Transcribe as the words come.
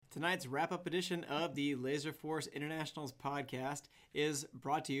Tonight's wrap-up edition of the Laserforce Internationals podcast is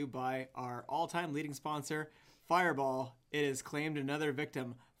brought to you by our all-time leading sponsor, Fireball. It has claimed another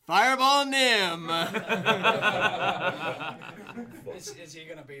victim, Fireball Nim. Is he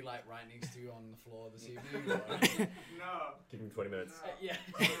going to be like right next to you on the floor this evening? Or? No. Give him 20 minutes. Yeah.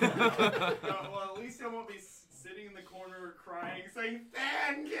 No, well, at least I won't be sitting in the corner crying, saying,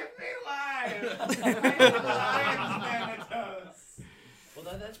 "Fan, give me life!" Well,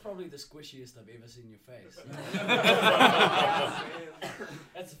 that's probably the squishiest I've ever seen your face.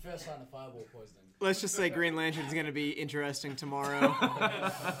 That's the first sign of fireball poisoning. Let's just say Green Lantern is going to be interesting tomorrow. All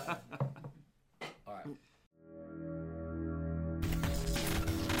right.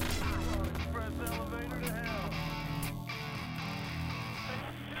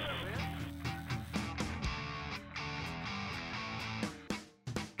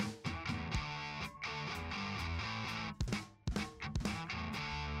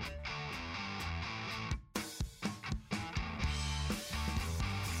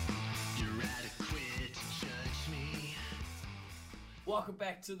 Welcome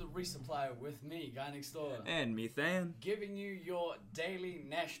back to the Resupply with me, Guy Next Door. And me, Than. Giving you your daily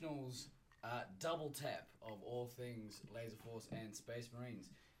Nationals double tap of all things Laserforce and Space Marines.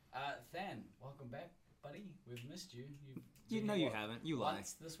 Than, welcome back, buddy. We've missed you. You know you haven't. You lie.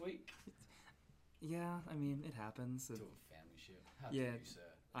 Once this week? Yeah, I mean, it happens. To a family ship. How Yeah. dare you, sir?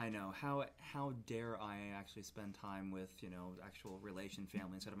 I know. How dare I actually spend time with, actual relation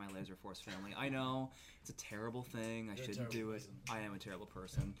family instead of my Laserforce family? I know. It's a terrible thing. I shouldn't do it. I am a terrible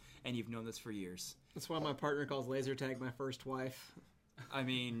person. And you've known this for years. That's why my partner calls laser tag my first wife. I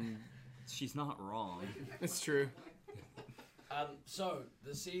mean, she's not wrong. It's true. So,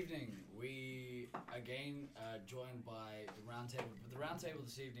 this evening, we again joined by the roundtable. But the roundtable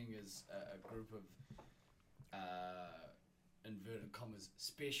this evening is a group of inverted commas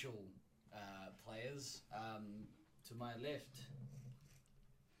special players. To my left.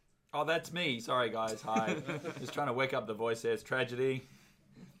 Oh, that's me. Sorry, guys. Hi. Just trying to wake up the voice there. It's tragedy.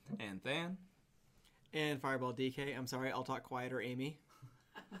 And Than. And Fireball DK. I'm sorry, I'll talk quieter, Amy.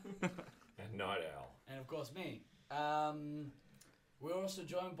 And Night Owl. And of course me. We're also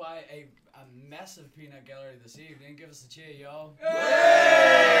joined by a massive peanut gallery this evening. Give us a cheer, y'all. Yay!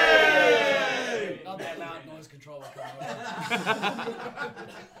 Not that loud, noise control will come over.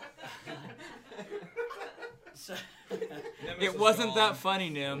 So, It wasn't that funny,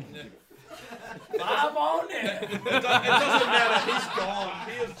 Nim. I'm on it! It doesn't matter. He's gone.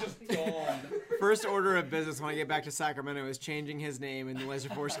 He is just gone. First order of business when I get back to Sacramento is changing his name in the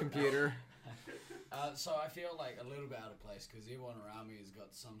Laserforce computer. So I feel like a little bit out of place because everyone around me has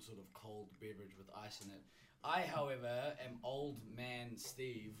got some sort of cold beverage with ice in it. I, however, am old man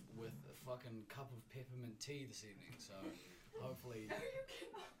Steve with a fucking cup of peppermint tea this evening. So hopefully.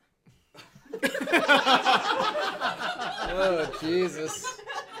 Oh, Jesus.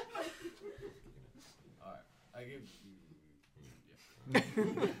 All right, I give.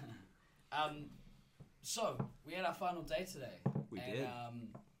 Yeah. So we had our final day today. We did.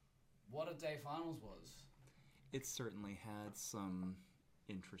 What a day finals was. It certainly had some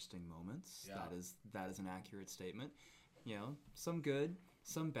interesting moments. Yeah. That is an accurate statement. Some good,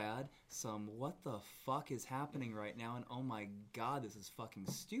 some bad, some what the fuck is happening right now, and oh my god, this is fucking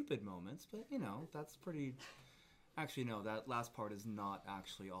stupid moments. But that's pretty. Actually, no, that last part is not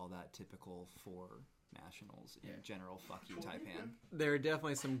actually all that typical for Nationals in general. Fuck you, Taipan. There are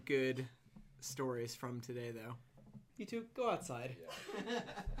definitely some good stories from today, though. You two, go outside. Yeah.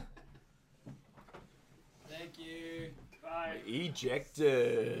 Thank you. Bye.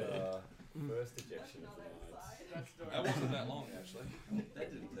 Ejected. First ejection of the night. That wasn't that long, actually.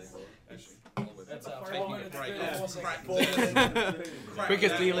 That didn't take long. Actually, That's our taking 4 a minutes. break.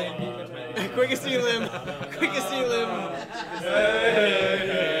 Quickest elim. Quickest elim. Quickest elim.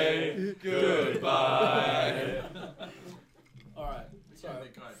 Hey, goodbye. All right. So,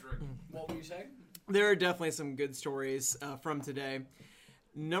 what were you saying? There are definitely some good stories from today.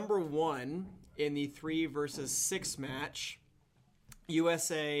 Number one, in the 3 versus 6 match,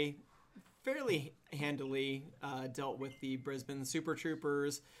 USA fairly handily dealt with the Brisbane Super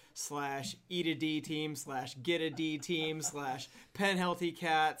Troopers / Eat a D team / Get a D team / Penn Healthy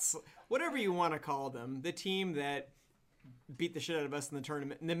Cats, whatever you want to call them. The team that beat the shit out of us in the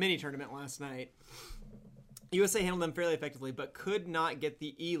tournament, in the mini tournament last night. USA handled them fairly effectively, but could not get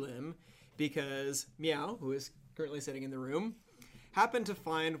the elim because Meow, who is currently sitting in the room, happened to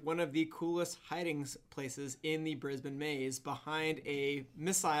find one of the coolest hiding places in the Brisbane maze behind a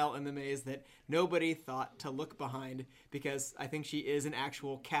missile in the maze that nobody thought to look behind because I think she is an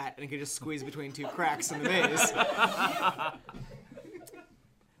actual cat and could just squeeze between 2 cracks in the maze.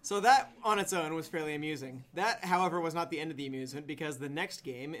 So that on its own was fairly amusing. That, however, was not the end of the amusement because the next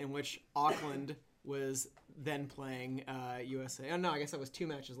game in which Auckland was then playing USA. Oh, no, I guess that was 2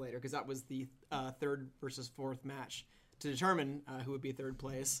 matches later because that was the 3rd versus 4th match to determine who would be 3rd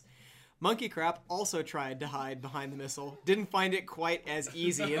place. Monkey Crap also tried to hide behind the missile. Didn't find it quite as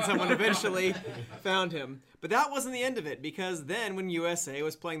easy, and someone eventually found him. But that wasn't the end of it, because then when USA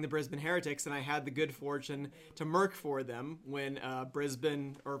was playing the Brisbane Heretics, and I had the good fortune to murk for them when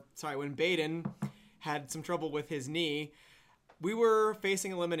when Baden had some trouble with his knee, we were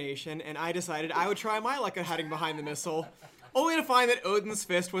facing elimination, and I decided I would try my luck at hiding behind the missile, only to find that Odin's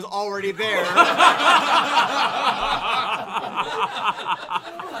fist was already there.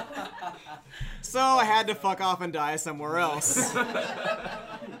 So I had to fuck off and die somewhere else.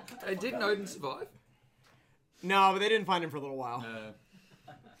 Didn't Odin survive? No, but they didn't find him for a little while. No,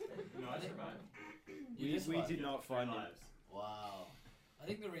 I survived. We did not find him. Wow. I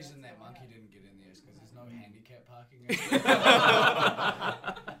think the reason that monkey didn't get in there is because there's no handicap parking.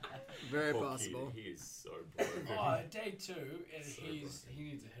 Very Poor possible. kid, he is so broken. Oh, day 2, and he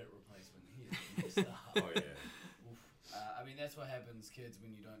needs a hip replacement. He is messed up. Oh yeah. I mean, that's what happens, kids,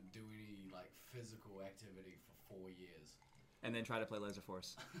 when you don't do any like physical activity for 4 years. And then try to play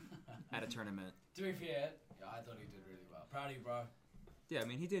Laserforce at a tournament. To be fair, yeah, I thought he did really well. Proud of you, bro. Yeah, I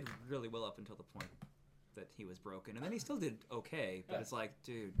mean, he did really well up until the point that he was broken. And then he still did okay, but it's like,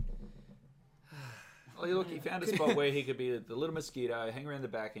 dude. Well, look, he found a spot where he could be the little mosquito, hang around the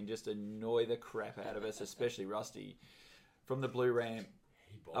back and just annoy the crap out of us, especially Rusty. From the blue ramp,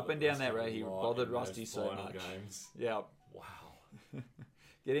 up and down that road, he bothered Rusty so much. Games. Yeah. Wow.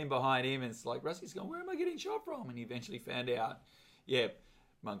 Get in behind him, and it's like, Rusty's going, where am I getting shot from? And he eventually found out, yeah,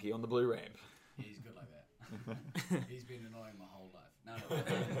 monkey on the blue ramp. He's good like that. He's been annoying my whole life. No.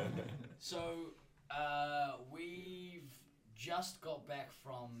 So, we've just got back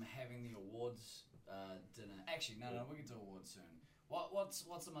from having the awards dinner. Actually, no, we'll get to awards soon. What's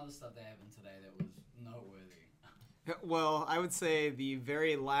some other stuff that happened today that was noteworthy? Well, I would say the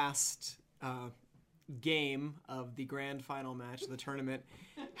very last game of the grand final match of the tournament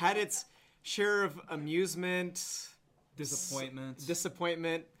had its share of amusement, Disappointment.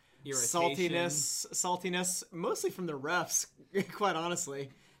 Irritation. saltiness, mostly from the refs, quite honestly.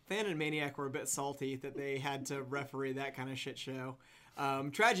 Fan and Maniac were a bit salty that they had to referee that kind of shit show.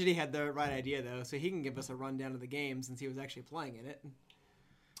 Tragedy had the right idea, though, so he can give us a rundown of the game since he was actually playing in it.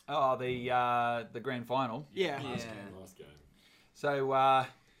 Oh, the grand final. Yeah. Last game. So,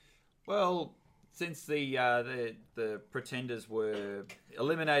 well, since the pretenders were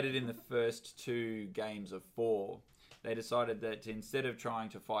eliminated in the first 2 games of 4, they decided that instead of trying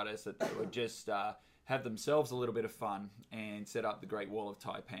to fight us, that they would just have themselves a little bit of fun and set up the Great Wall of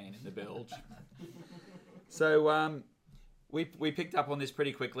Taipan in the bilge. So we picked up on this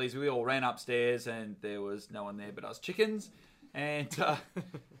pretty quickly, so we all ran upstairs and there was no one there but us chickens. And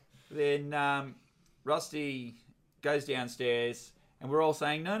then Rusty goes downstairs and we're all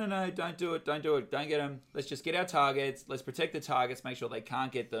saying, no, don't do it, don't get them. Let's just get our targets, let's protect the targets, make sure they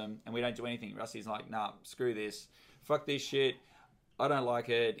can't get them, and we don't do anything. Rusty's like, nah, screw this. Fuck this shit. I don't like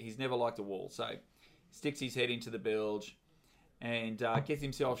it. He's never liked a wall. So sticks his head into the bilge and gets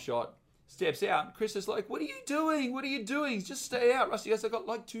himself shot, steps out. Chris is like, what are you doing? Just stay out. Rusty goes, I got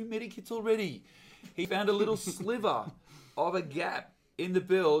like 2 medikits already. He found a little sliver of a gap in the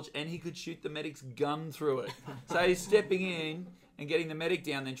bilge and he could shoot the medic's gun through it. So he's stepping in and getting the medic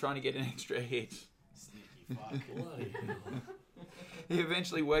down, then trying to get an extra hit. Sneaky fuck. Bloody hell. He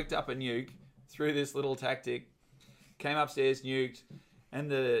eventually worked up a nuke through this little tactic, came upstairs, nuked,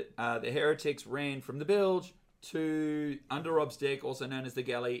 and the heretics ran from the bilge to under Rob's deck, also known as the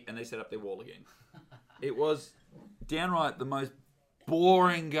galley, and they set up their wall again. It was downright the most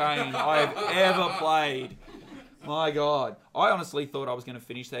boring game I've ever played. My God. I honestly thought I was going to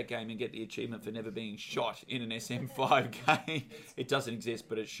finish that game and get the achievement for never being shot in an SM5 game. It doesn't exist,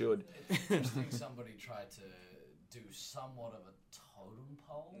 but it should. It's interesting somebody tried to do somewhat of a totem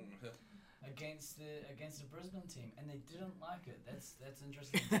pole against the Brisbane team, and they didn't like it. That's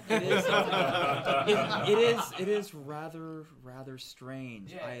interesting. It is rather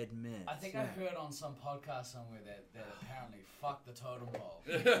strange. Yeah. I admit. I think I heard on some podcast somewhere that apparently fuck the totem pole.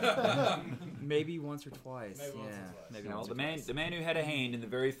 Maybe once or twice. Maybe once or twice. Maybe You know, once the or man, twice. the man who had a hand in the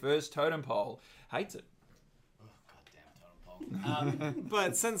very first totem pole hates it. Oh, goddamn totem pole.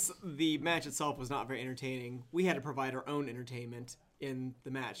 But since the match itself was not very entertaining, we had to provide our own entertainment in the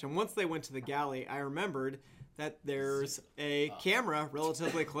match. And once they went to the galley, I remembered that there's a camera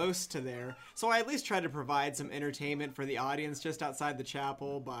relatively close to there. So I at least tried to provide some entertainment for the audience just outside the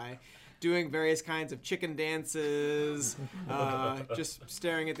chapel by doing various kinds of chicken dances, just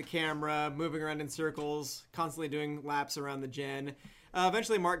staring at the camera, moving around in circles, constantly doing laps around the gym.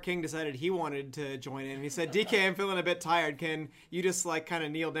 Eventually, Mark King decided he wanted to join in. And he said, DK, I'm feeling a bit tired. Can you just, like, kind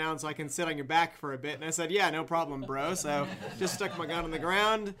of kneel down so I can sit on your back for a bit? And I said, yeah, no problem, bro. So just stuck my gun on the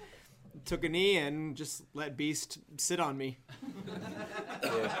ground, took a knee, and just let Beast sit on me.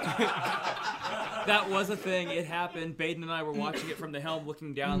 That was a thing. It happened. Baden and I were watching it from the helm,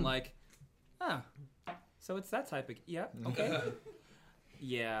 looking down like, so it's that type of... Yeah, okay.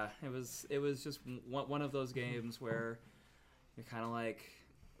 Yeah, it was just one of those games where... You're kind of like,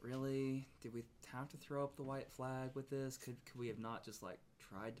 really? Did we have to throw up the white flag with this? Could we have not just, like,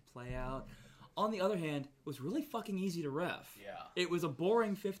 tried to play out? On the other hand, it was really fucking easy to ref. Yeah. It was a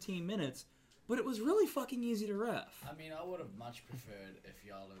boring 15 minutes, but it was really fucking easy to ref. I mean, I would have much preferred if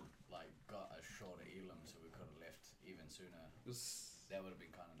y'all had, like, got a shorter elim so we could have left even sooner. That would have been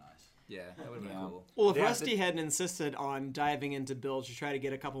kind of nice. Yeah, that would have been cool. Well, if Rusty hadn't insisted on diving into builds to try to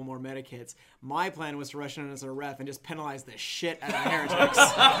get a couple more medic hits, my plan was to rush in as a ref and just penalize the shit out of the Heretics.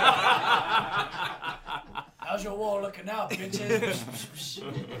 How's your wall looking now, bitches?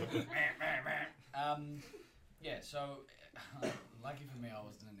 Yeah, so lucky for me, I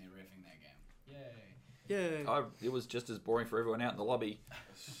wasn't in there reffing that game. Yay. It was just as boring for everyone out in the lobby.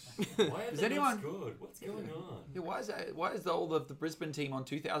 Why Is anyone good? What's going on? Yeah, why is all of the Brisbane team on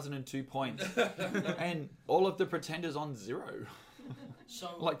 2,002 points and all of the pretenders on 0?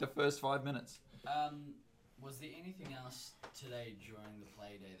 So, Like the first 5 minutes. was there anything else today during the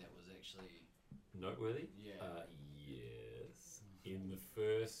play day that was actually Noteworthy? Yeah. Yes. In the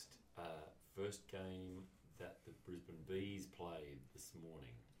first game that the Brisbane Bees played this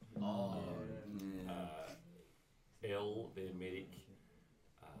morning, Elle, their medic,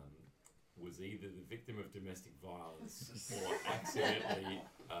 was either the victim of domestic violence or accidentally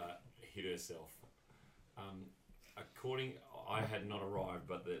hit herself. I had not arrived,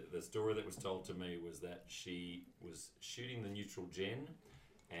 but the story that was told to me was that she was shooting the neutral gen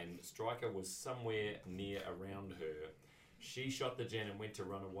and Striker was somewhere near around her. She shot the gen and went to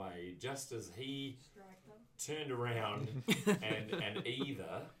run away just as he turned around and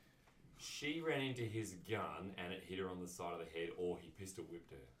either she ran into his gun and it hit her on the side of the head or he pistol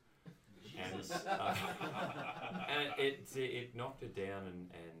whipped her. And it knocked her down and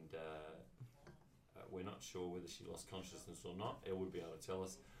we're not sure whether she lost consciousness or not. Elle would be able to tell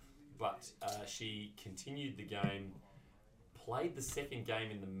us. But she continued the game, played the second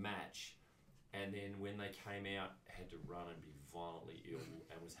game in the match, and then when they came out, had to run and be violently ill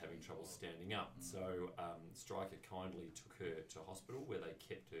and was having trouble standing up. So Striker kindly took her to hospital where they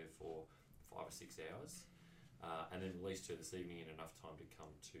kept her for 5 or 6 hours. And then released her this evening in enough time to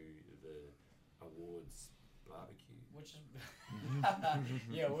come to the awards barbecue. Which is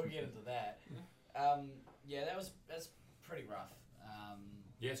yeah, we'll get into that. Yeah, that's pretty rough.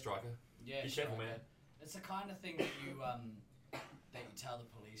 Yeah, Striker. Yeah, be careful, man. It's the kind of thing that you tell the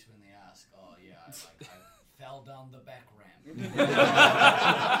police when they ask. Oh yeah, I fell down the back ramp.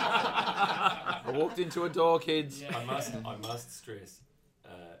 I walked into a door, kids. Yeah. I must stress.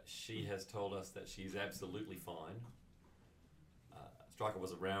 She has told us that she's absolutely fine. Striker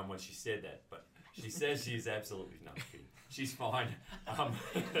was around when she said that, but she says she's absolutely kidding. She's fine.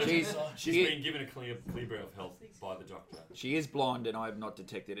 She's been given a clear bill of health by the doctor. She is blonde, and I have not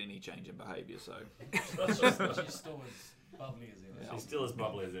detected any change in behaviour. So She's still as bubbly as ever. She's still as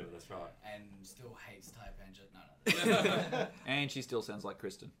bubbly as ever. That's right. And still hates type engine. No. and she still sounds like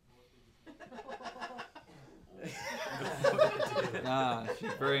Kristen. She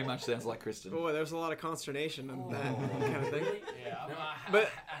very much sounds like Kristen. Boy, there's a lot of consternation on that kind of thing. Yeah, I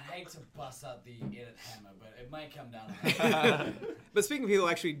hate to bust out the edit hammer, but it might come down to that. But speaking of people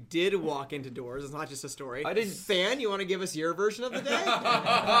who actually did walk into doors, it's not just a story. I didn't. Fan, you want to give us your version of the day?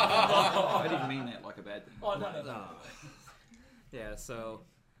 I didn't mean that like a bad thing. Oh, no. Yeah, so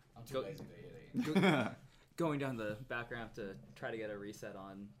I'm too lazy to edit. Going down the back ramp to try to get a reset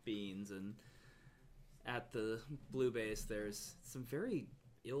on Beans, and at the blue base there's some very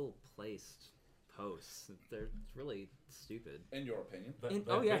ill-placed posts. They're really stupid. In your opinion? But they've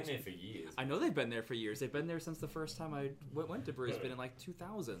been there for years. I know they've been there for years. They've been there since the first time I went to Brisbane in like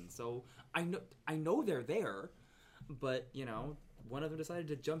 2000. So I know they're there, but you know, one of them decided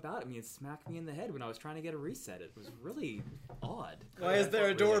to jump out at me and smack me in the head when I was trying to get a reset. It was really odd. Why is there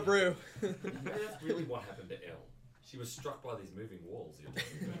a door, Brew? Maybe that's really what happened to Elle. She was struck by these moving walls. You're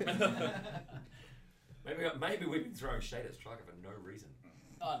talking about. Maybe we've been throwing shade at Striker for no reason.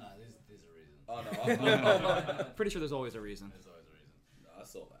 Oh no, there's a reason. Oh no. Pretty sure there's always a reason. There's always a reason. No, I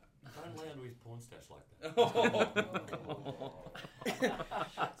saw that. Don't lay onto his porn stash like that.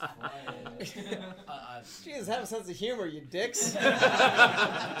 Jesus, have a sense of humor, you dicks. Some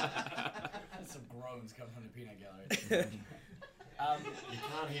groans coming from the peanut gallery. You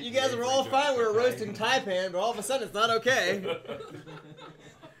can't hit You guys were all fine. We were roasting taipan, but all of a sudden it's not okay.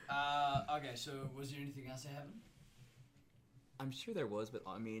 Okay, so was there anything else that happened? I'm sure there was, but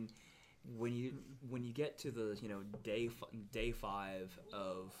I mean, when you get to the day 5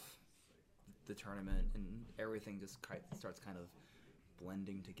 of the tournament and everything just starts kind of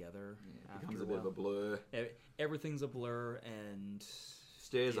blending together. It becomes a bit of a blur. Everything's a blur, and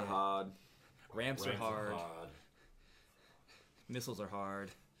Stairs are hard. Ramps are hard. Missiles are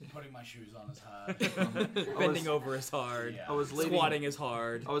hard. Putting my shoes on is hard. Bending over is hard. Yeah. Squatting is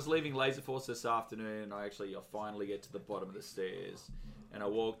hard. I was leaving Laserforce this afternoon, and I finally get to the bottom of the stairs. And I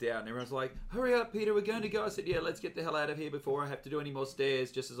walked out, and everyone's like, "Hurry up, Peter, we're going to go." I said, "Yeah, let's get the hell out of here before I have to do any more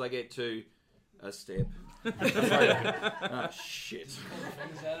stairs," just as I get to a step. Oh, shit.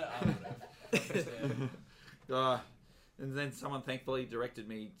 And then someone thankfully directed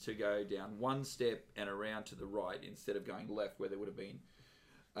me to go down one step and around to the right instead of going left where there would have been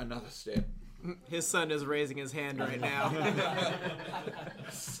another step. His son is raising his hand right now.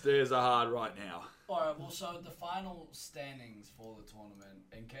 Stairs are hard right now. Alright, well, so the final standings for the tournament,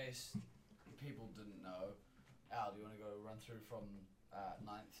 in case people didn't know, Al, do you want to go run through from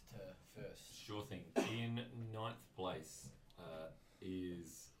 9th to 1st? Sure thing. In 9th place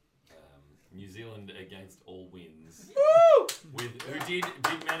is New Zealand against all wins. Woo! Who did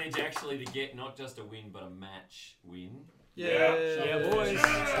manage actually to get not just a win but a match win. Yeah, boys. We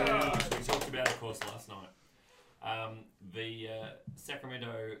talked about, of course, last night. The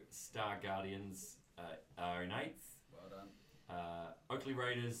Sacramento Star Guardians are in 8th. Well done. Oakley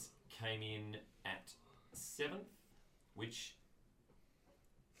Raiders came in at 7th, which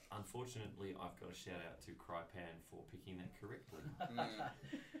unfortunately I've got a shout out to Crypan for picking that correctly.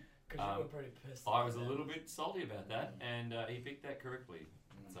 Because you were pretty pissed. I was a little bit salty about that, and he picked that correctly.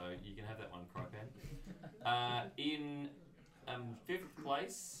 So you can have that one, Crypan. In 5th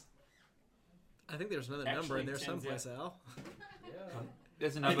place... I think there's another number in there someplace, Al.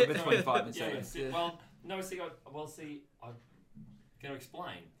 There's a number between 5 and 7. I'm going to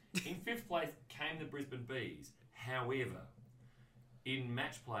explain. In 5th place came the Brisbane Bees. However, in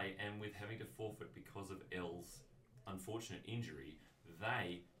match play and with having to forfeit because of L's unfortunate injury,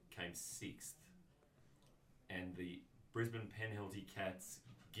 they came 6th. And the Brisbane Penalty Cats,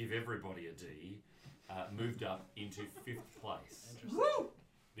 give everybody a D, moved up into 5th place. Woo!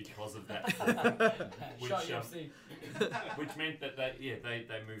 Because of that, which meant that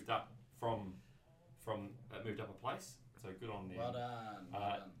they moved up moved up a place. So good on them. Well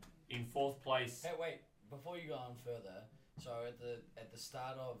done. In 4th place. Hey, wait! Before you go on further, so at the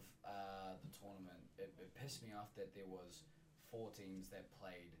start of the tournament, it pissed me off that there was 4 teams that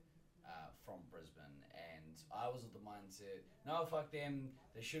played from Brisbane, and I was of the mindset, no, fuck them.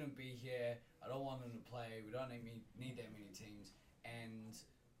 They shouldn't be here. I don't want them to play. We don't need that many teams, and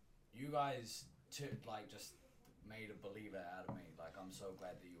you guys just made a believer out of me. Like, I'm so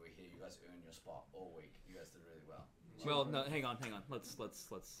glad that you were here. You guys earned your spot all week. You guys did really well. Well, no, hang on. Let's.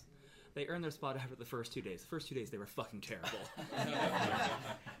 They earned their spot after the first 2 days. The first 2 days they were fucking terrible.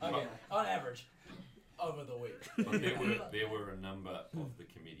 Okay, on average, over the week. There were a number of the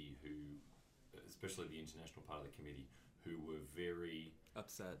committee who, especially the international part of the committee, who were very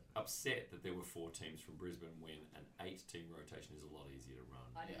upset that there were 4 teams from Brisbane when an 8-team rotation is a lot easier to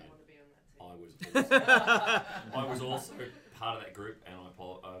run. I didn't want to be on that team. I was also part of that group, and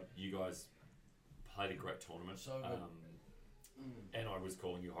you guys played a great tournament. So good. And I was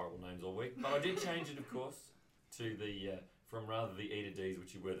calling you horrible names all week, but I did change it, of course, to the from rather the E to Ds,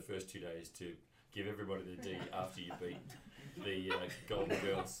 which you were the first 2 days, to give everybody the D after you beat the Golden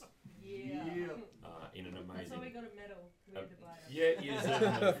Girls. Yeah. In an amazing. That's why we got a medal. We had to buy it. Yeah, you deserve a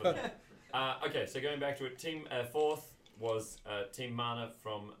medal for that. Okay, so going back to it, team 4th was Team Mana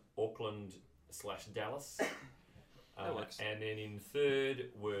from Auckland/Dallas. And then in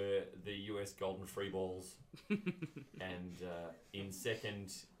 3rd were the US Golden Free Balls. And in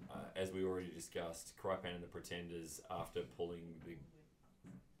 2nd, as we already discussed, Crypan and the Pretenders, after pulling the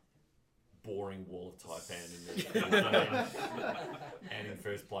boring wall of taipan in the game. And in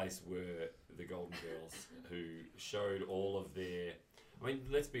 1st place were the Golden Girls, who showed all of their... I mean,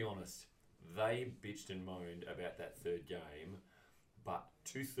 let's be honest. They bitched and moaned about that 3rd game, but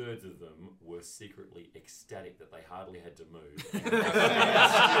 2/3 of them were secretly ecstatic that they hardly had to move.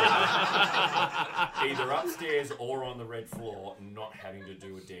 Either upstairs or on the red floor, not having to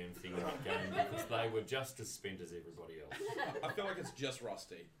do a damn thing in that game because they were just as spent as everybody else. I feel like it's just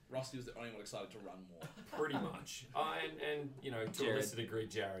Rusty. Rusty was the only one excited to run more. Pretty much. And you know, to a Jared. lesser degree,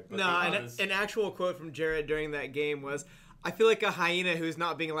 Jared. But No, the an, others, an actual quote from Jared during that game was, "I feel like a hyena who's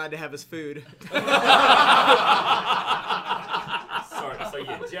not being allowed to have his food." Sorry, so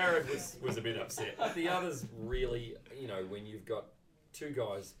yeah, Jared was a bit upset. But the others really, you know, when you've got two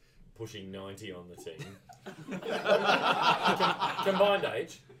guys pushing 90 on the team, combined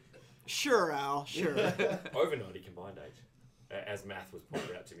age, Sure, Al. Sure. over 90 combined age, as math was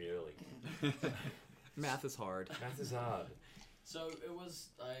pointed out to me early. Math is hard. Math is hard. So it was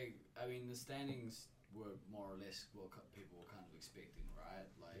like, I mean, the standings were more or less what people were kind of expecting, right?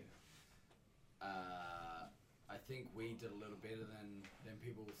 Like, I think we did a little better than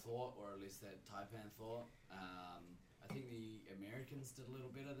people thought, or at least that Taipan thought. I think the Americans did a little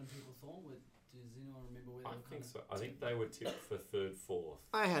better than people thought. Does anyone remember where they I were think kind so. of I think they were tipped for third, fourth.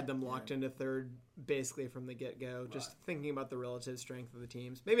 I had them locked into third basically from the get-go, just thinking about the relative strength of the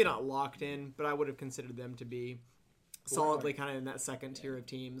teams. Maybe not locked in, but I would have considered them to be solidly kind of in that second tier of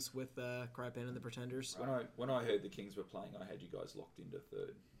teams with Crypan and the Pretenders. When I heard the Kings were playing, I had you guys locked into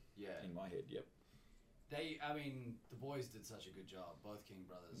third in my head. Yep. I mean, the boys did such a good job, both King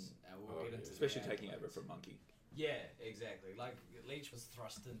brothers. And we'll get into Especially the taking over accolades. from Monkey. Yeah, exactly. Like, Leach was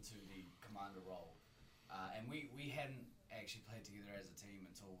thrust into the commander role. And we hadn't actually played together as a team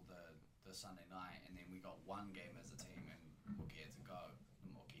until the Sunday night, and then we got one game as a team, and Monkey had to go.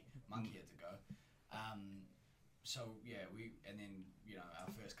 Monkey had to go. So, yeah, and then, you know,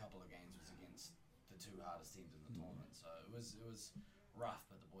 our first couple of games was against the two hardest teams in the tournament. So it was rough,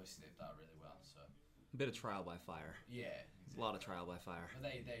 but the boys stepped up really well. So A bit of trial by fire. yeah, A lot of trial by fire.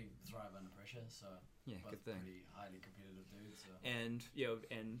 but they thrive under pressure. So Yeah, both good thing. pretty highly competitive dudes. So. And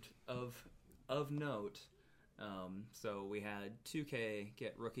and of note, so we had 2K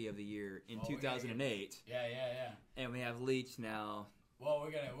get Rookie of the Year in Oh, we gotta 2008, Yeah. and we have Leach now. Well,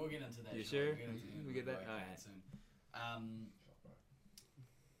 we'll get into that. You shortly. sure? We'll get into We get that? work on Alright. it soon.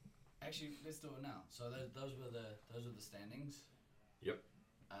 Actually, let's do it now. So those were the standings. Yep.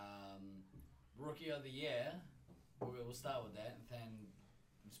 Rookie of the Year. We'll start with that. Then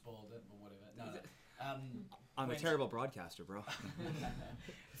spoiled it, but whatever. No. I'm a Quench. terrible broadcaster, bro.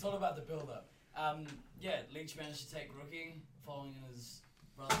 It's all about the build-up. Yeah, Leach managed to take Rookie, following in his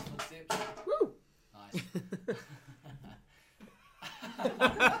brother's footsteps. Woo! Nice.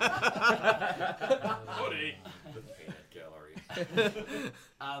 Buddy. The peanut gallery.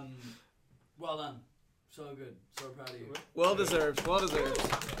 Well done. So good. So proud of you. Well deserved. Well deserved.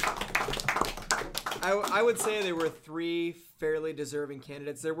 I would say there were three fairly deserving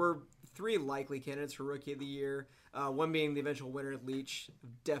candidates. There were three likely candidates for Rookie of the Year. One being the eventual winner, Leach,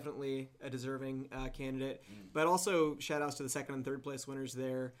 definitely a deserving candidate. But also shout outs to the second and third place winners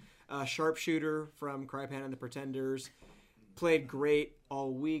there. Sharpshooter from Crypan and the Pretenders played great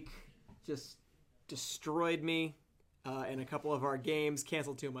all week. Just destroyed me in a couple of our games.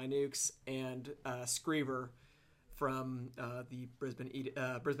 Canceled two of my nukes. And Screever from the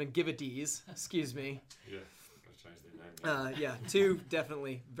Brisbane Give-A-D's. Excuse me. Yeah. Gotta change their name. Yeah, two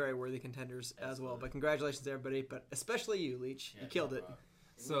definitely very worthy contenders as well. But congratulations to everybody, but especially you, Leach. You killed it.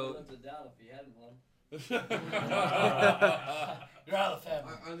 So to doubt if he hadn't won. You're out of the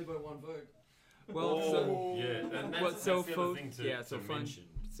family. Only by one vote. well, so Yeah, and that's, well, that's so the fun. other thing to, Yeah, so to fun. mention.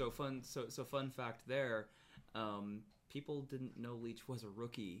 So fun fact there. People didn't know Leach was a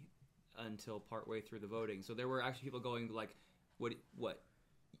rookie until partway through the voting. So there were actually people going like, "What?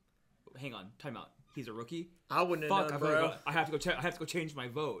 Hang on, time out. He's a rookie? I wouldn't Fuck! have known, bro. I have to go. I have to go change my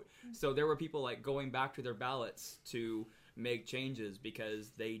vote." So there were people like going back to their ballots to make changes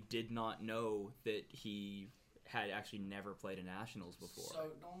because they did not know that he had actually never played a nationals before.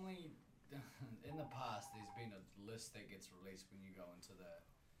 So normally, in the past, there's been a list that gets released when you go into the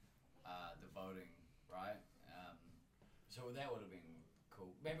voting, right? So that would have been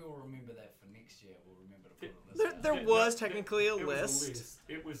cool. Maybe we'll remember that for next year. We'll remember to put a list. out. There was technically a It was list.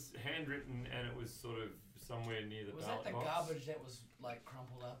 It was handwritten and it was sort of somewhere near the Was ballot that the box. garbage that was like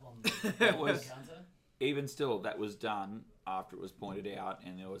crumpled up on the That was- counter? Even still, that was done after it was pointed out,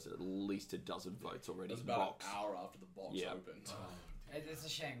 and there was at least a dozen votes It already was in the about box. an hour after the box Yeah. opened. It's a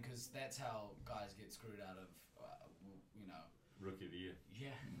shame because that's how guys get screwed out of, you know. Rookie of the year. Yeah.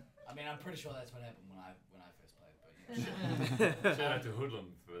 I mean, I'm pretty sure that's what happened when I first played, but yeah. Shout out to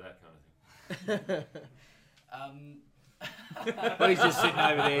Hoodlum for that kind of thing. But he's just sitting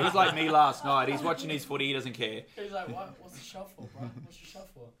over there. He's like me last night. He's watching his footy. He doesn't care. He's like, what's the shot for, bro? What's your shot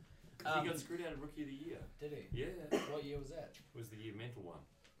for? He got screwed out of Rookie of the Year. Did he? Yeah. What year was that? It was the year mental one.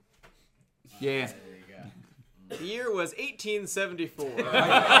 Yeah. There you go. The year was 1874.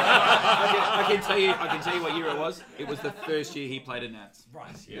 I can tell you what year it was. It was the first year he played at Nats.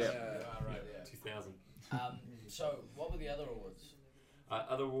 Right. Yeah. Right, yeah. 2000. So, what were the other awards?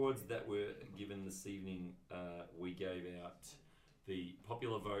 Other awards that were given this evening, we gave out the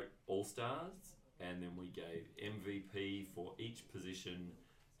Popular Vote All-Stars, and then we gave MVP for each position,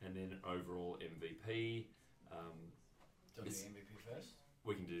 and then overall MVP. Do you want to do MVP first?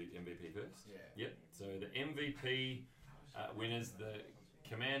 We can do MVP first. Yeah. Yep. So the MVP winners, the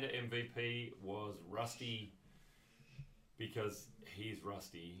Commander MVP was Rusty, because he's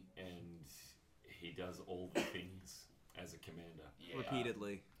Rusty and he does all the things as a commander. Yeah.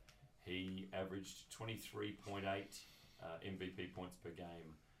 Repeatedly. He averaged 23.8 MVP points per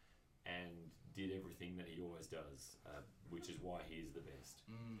game and did everything that he always does, which is why he is the best.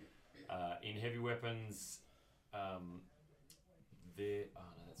 In heavy weapons,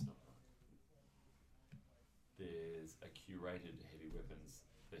 that's not right. There's a curated heavy weapons.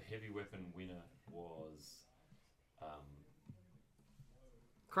 The heavy weapon winner was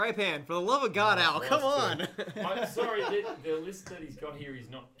Crypan, for the love of God, Al, come on! I'm sorry, the list that he's got here is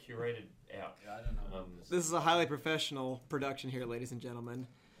not curated out. Yeah, I don't know. This is a highly professional production here, ladies and gentlemen.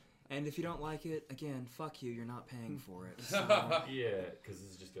 And if you don't like it, again, fuck you. You're not paying for it. So. Yeah, because this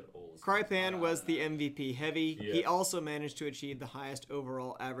has just got all the Crypan was the MVP heavy. Yeah. He also managed to achieve the highest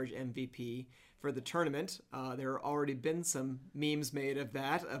overall average MVP for the tournament. There have already been some memes made of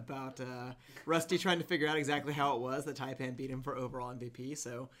that, about Rusty trying to figure out exactly how it was that Taipan beat him for overall MVP.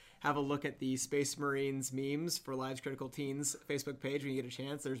 So have a look at the Space Marines memes for Lives Critical Teens Facebook page when you get a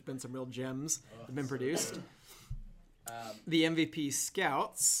chance. There's been some real gems that have been produced. The MVP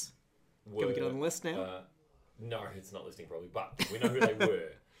scouts... Can we get on the list now? No, it's not listing probably, but we know who they were.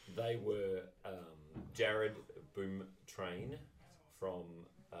 They were Jared Boom Train from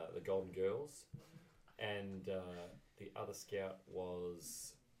the Golden Girls, and the other scout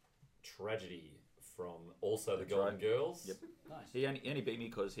was Tragedy from also the Golden Girls. Yep. Nice. He only beat me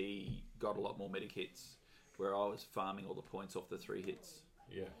because he got a lot more medic hits, where I was farming all the points off the 3 hits.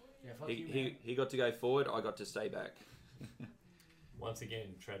 Yeah. Yeah, fuck you, man. He got to go forward, I got to stay back. Once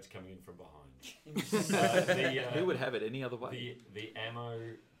again, Traj coming in from behind. Who would have it any other way? The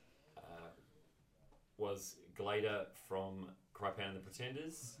ammo was Glader from Crypan and the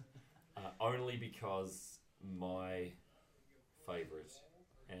Pretenders, only because my favourite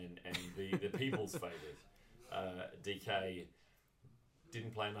and the people's favourite, DK,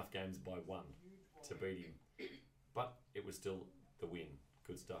 didn't play enough games by 1 to beat him, but it was still the win.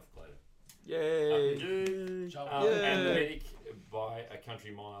 Good stuff, Glader. Yay! And the medic by a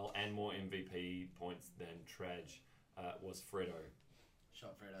country mile and more MVP points than Traj was Fredo.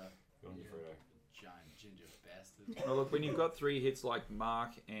 Shot Fredo. Go on, Fredo. Giant ginger bastard. Well, look, when you've got 3 hits like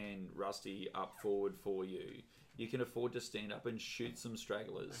Mark and Rusty up forward for you, you can afford to stand up and shoot some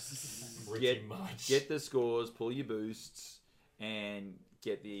stragglers. Pretty much. Get the scores, pull your boosts, and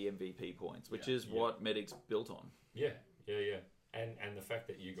get the MVP points, which is what Medic's built on. Yeah. And the fact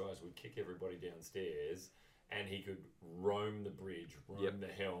that you guys would kick everybody downstairs and he could roam the bridge, roam the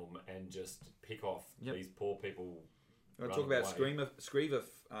helm, and just pick off these poor people. I talk about Screaver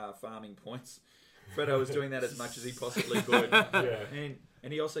farming points. Fredo was doing that as much as he possibly could.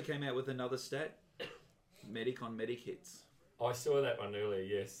 And he also came out with another stat, medic on medic hits. I saw that one earlier,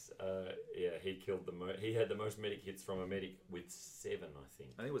 yes. He killed he had the most medic hits from a medic with 7, I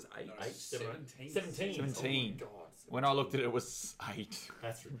think. I think it was 8. No, 17. 17. 17. Oh my God. When I looked at it, it was 8.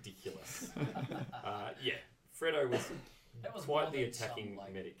 That's ridiculous. Fredo was quite the attacking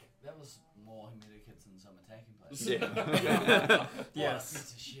medic. That was more medic hits than some attacking players. Yes.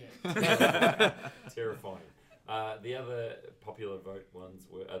 Piece of shit. Terrifying. The other popular ones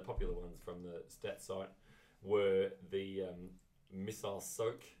from the stat site were the missile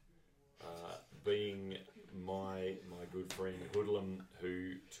soak, being my good friend Hoodlum,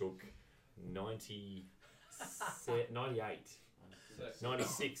 who took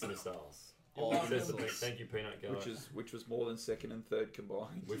 96 missiles. Thank you, Peanut Gallo. Which was more than 2nd and 3rd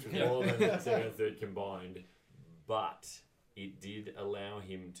combined. Which was more than 2nd and 3rd combined, but it did allow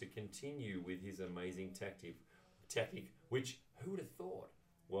him to continue with his amazing tactic, which who would have thought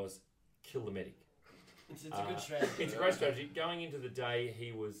was kill the medic. It's a good strategy. It's a great strategy. Going into the day,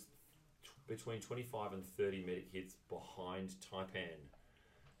 he was between 25 and 30 medic hits behind Taipan,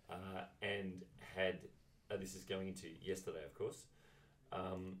 and had. This is going into yesterday, of course,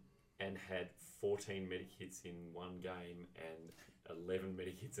 and had 14 medic hits in one game and 11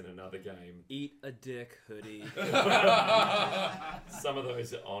 medic hits in another game. Eat a dick, Hoodie. Some of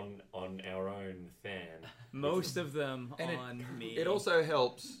those are on our own fan. Most of them And on me. It also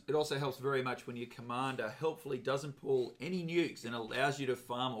helps. It also helps very much when your commander helpfully doesn't pull any nukes and allows you to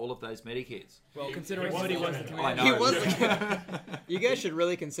farm all of those medic hits. Well, considering he Hoodie wasn't was the on it. commander. I know. He wasn't. You guys should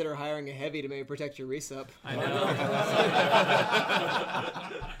really consider hiring a heavy to maybe protect your resup. I know.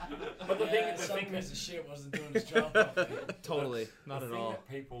 But the thing some that piece of shit wasn't doing his job properly. Totally. Not at all.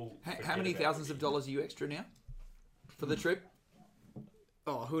 People How many thousands of dollars are you extra now for the trip?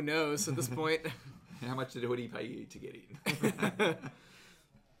 Oh, who knows at this point? How much did Hoodie pay you to get in?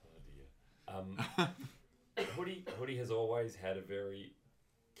 Hoodie has always had a very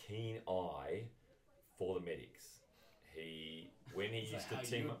keen eye for the medics. When he used to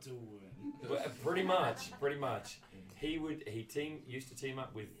team up, well, pretty much. He used to team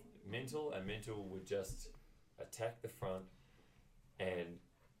up with Mental, and Mental would just attack the front and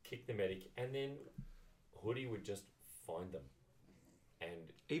kick the medic, and then Hoodie would just find them.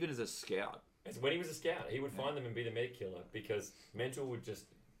 And Even as a scout. when he was a scout, he would find them and be the medic killer because Mental would just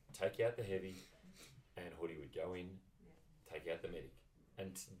take out the heavy, and Hoodie would go in, take out the medic.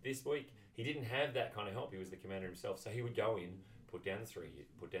 And this week, he didn't have that kind of help. He was the commander himself, so he would go in, put down the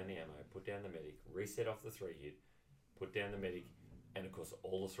 3-hit, put down the ammo, put down the medic, reset off the 3-hit, put down the medic, and of course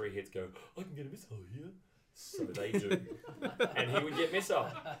all the 3 hits go, I can get a missile here. So they do. And he would get missile.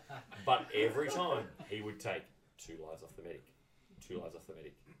 But every time, he would take 2 lives off the medic, 2 lives off the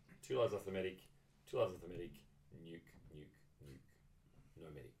medic, 2 lives off the medic, 2 lives off the medic, nuke, no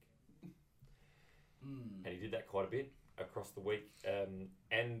medic. And he did that quite a bit across the week.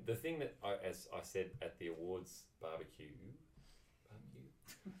 And the thing that, as I said at the awards barbecue,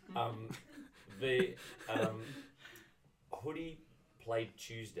 the Hoodie played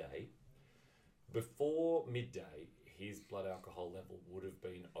Tuesday. Before midday, his blood alcohol level would have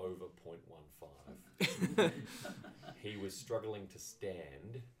been over 0.15. He was struggling to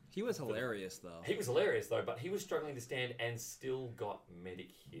stand. He was hilarious, though. He was hilarious, though, but he was struggling to stand and still got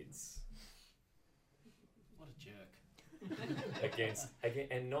medic hits. What a jerk. against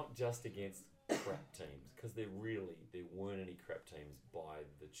and not just against crap teams, because there weren't any crap teams by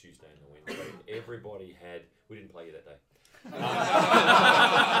the Tuesday and the Wednesday. Everybody had. We didn't play you that day.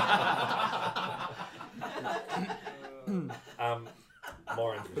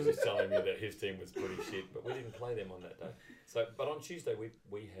 Moran was just telling me that his team was pretty shit, but we didn't play them on that day. So, but on Tuesday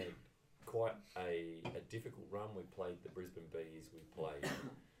we had quite a difficult run. We played the Brisbane Bees. We played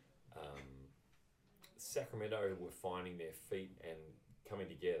Sacramento. Were finding their feet and coming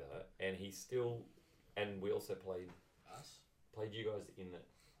together, and and we also played you guys in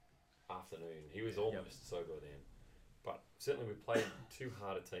the afternoon. He was almost sober then. But certainly we played too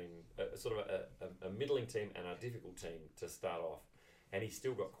hard a team, sort of a middling team and a difficult team to start off. And he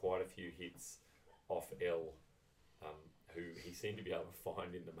still got quite a few hits off L, who he seemed to be able to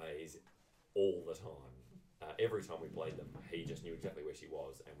find in the maze all the time. Every time we played them, he just knew exactly where she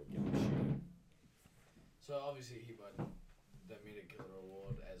was and would go and shoot her. So obviously he won the Medic Killer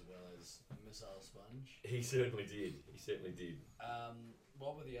Award as well as Missile Sponge. He certainly did.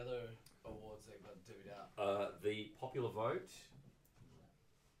 What were the other awards that got divvied out? The popular vote.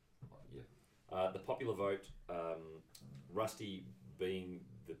 The popular vote. Rusty, being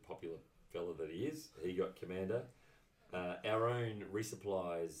the popular fella that he is, he got Commander. Our own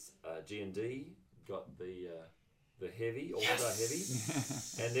Resupplies G&D got the heavy, all-star heavy,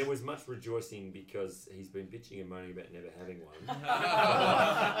 and there was much rejoicing because he's been bitching and moaning about never having one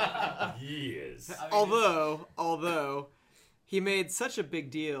for years. Although he made such a big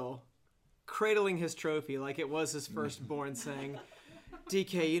deal, cradling his trophy like it was his firstborn, saying,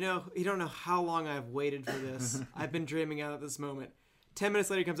 DK, you don't know how long I've waited for this. I've been dreaming out of this moment. 10 minutes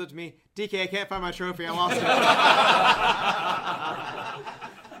later, he comes up to me, DK, I can't find my trophy. I lost it.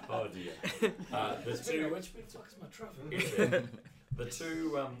 Oh dear. There's Speaking two. of which, where the fuck is my trophy?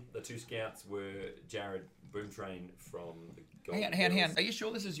 The two scouts were Jared Boomtrain from the Golden Hang on. Girls. Are you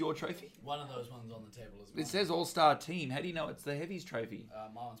sure this is your trophy? One of those ones on the table is mine. It says All-Star Team. How do you know it's the Heavies trophy?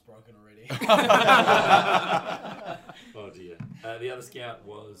 My one's broken already. Oh dear. The other scout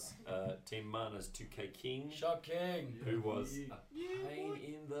was Team Mana's 2K King, Shocking. who was a pain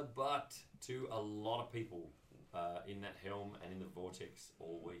in the butt to a lot of people in that helm and in the vortex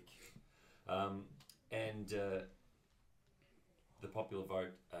all week. The popular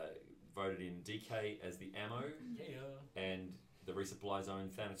vote voted in DK as the ammo and the Resupply Zone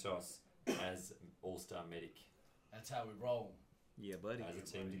Thanatos as All-Star Medic. That's how we roll. Yeah, buddy. As a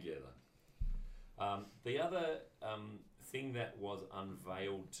team together. The other thing that was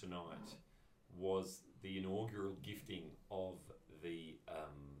unveiled tonight was the inaugural gifting of the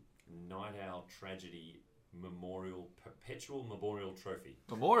Night Owl Tragedy Perpetual Memorial Trophy.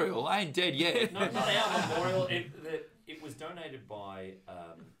 Memorial? I ain't dead yet. No, not our memorial. It was donated by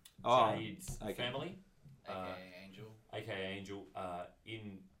Jade's family. AKA Angel,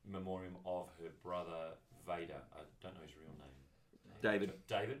 in memoriam of her brother Vader. I don't know his real name.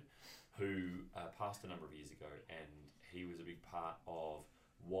 David, who passed a number of years ago, and he was a big part of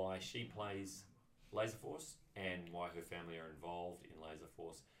why she plays Laserforce and why her family are involved in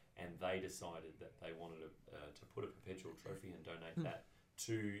Laserforce. And they decided that they wanted to put a perpetual trophy and donate that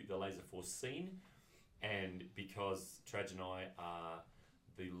to the Laserforce scene. And because Traj and I are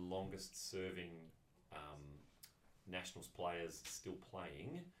the longest serving Nationals players still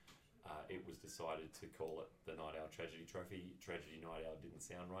playing, it was decided to call it the Night Owl Tragedy Trophy. Tragedy Night Owl didn't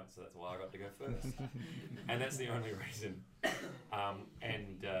sound right, so that's why I got to go first. And that's the only reason.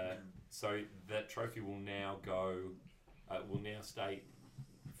 So that trophy will now stay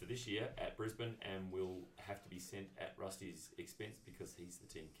for this year at Brisbane, and will have to be sent at Rusty's expense because he's the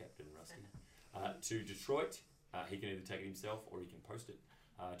team captain, Rusty, to Detroit. He can either take it himself or he can post it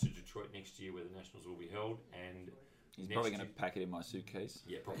to Detroit next year, where the Nationals will be held. And he's probably going to pack it in my suitcase.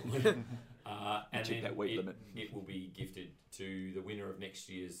 Yeah, probably. And check that weight limit. It will be gifted to the winner of next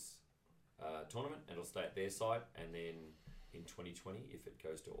year's tournament, and it'll stay at their site. And then in 2020, if it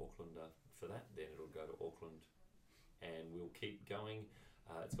goes to Auckland for that, then it'll go to Auckland, and we'll keep going.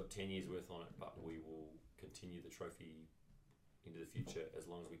 It's got 10 years worth on it, but we will continue the trophy into the future as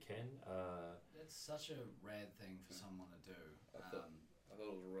long as we can. That's such a rad thing for someone to do. I thought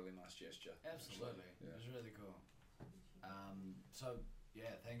it was a really nice gesture. Absolutely. Yeah. It was really cool.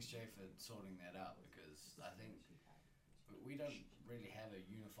 Thanks Jay for sorting that out, because I think we don't really have a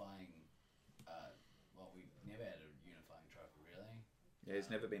unifying, we've never had a unifying trophy, really. Yeah, it's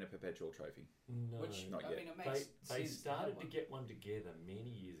never been a perpetual trophy. No, not yet. I mean, it makes they sense started to get one together many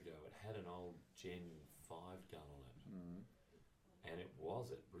years ago. It had an old Gen 5 gun on it, and it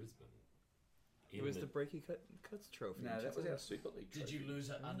was at Brisbane. It was the Breaky Cuts trophy. No, that was our Super League trophy. Did you lose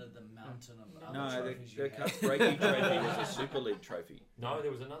it under the mountain of other No, trophies the you Cuts had? Breaky trophy was a Super League trophy. No,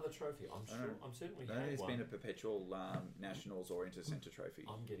 there was another trophy. I'm certainly No, had there's one. been a perpetual Nationals or Intercentre trophy.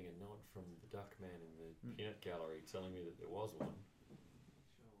 I'm getting a nod from the Duckman in the peanut gallery telling me that there was one.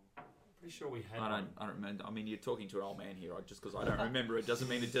 Pretty sure we had one. I don't remember. I mean, you're talking to an old man here. Just because I don't remember it doesn't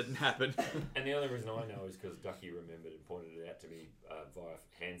mean it didn't happen. And the only reason I know is because Ducky remembered and pointed it out to me via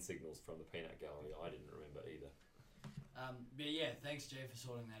hand signals from the peanut gallery. I didn't remember either. Thanks Jay for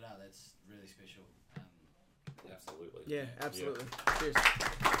sorting that out. That's really special. Absolutely. Yeah, absolutely. Yeah. Cheers.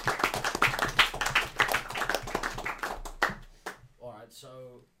 Alright,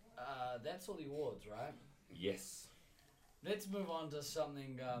 so that's all the awards, right? Yes. Let's move on to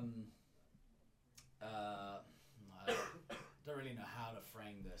something, I don't really know how to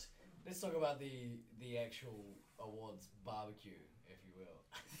frame this. Let's talk about the actual awards barbecue, if you will.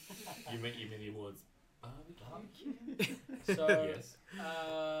 You mean the awards barbecue? So, yes.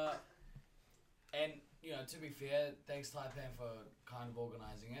 And, to be fair, thanks Taipan for kind of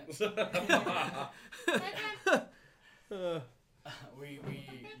organising it.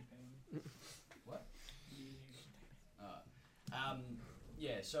 What?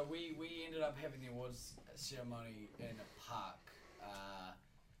 So we ended up having the awards ceremony in a park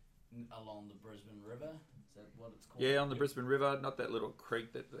along the Brisbane River. Is that what it's called? Yeah, on the Brisbane River, not that little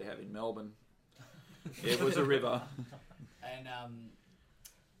creek that they have in Melbourne. It was a river. And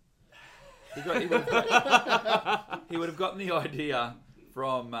he would have gotten the idea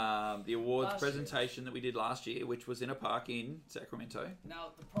from the awards Last presentation that we did last year, which was in a park in Sacramento.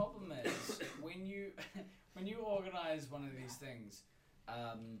 now the problem is when you organise one of these things,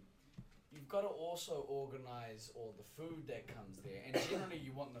 you've got to also organise all the food that comes there, and generally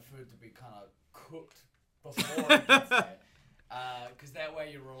you want the food to be kind of cooked before it gets there, because that way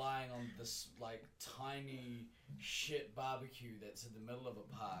you're relying on this like tiny shit barbecue that's in the middle of a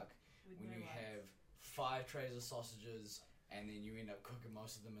park when you have 5 trays of sausages and then you end up cooking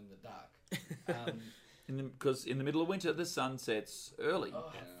most of them in the dark. Because in the middle of winter, the sun sets early.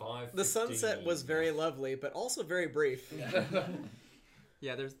 At 5:15. The sunset was very lovely, but also very brief.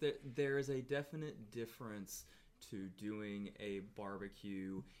 Yeah, there is a definite difference to doing a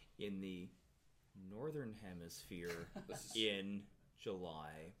barbecue in the northern hemisphere in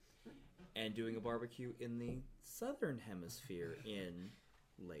July and doing a barbecue in the southern hemisphere in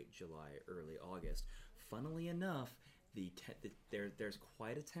late July, early August. Funnily enough, there's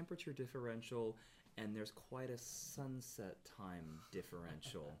quite a temperature differential, and there's quite a sunset time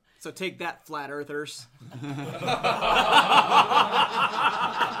differential. So take that, flat earthers.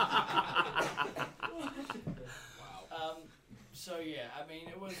 So yeah, I mean,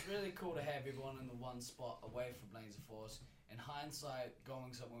 it was really cool to have everyone in the one spot away from Laserforce. In hindsight,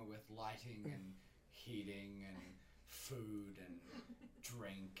 going somewhere with lighting and heating and food and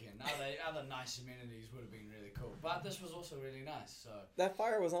drink and other nice amenities would have been really cool. But this was also really nice. So That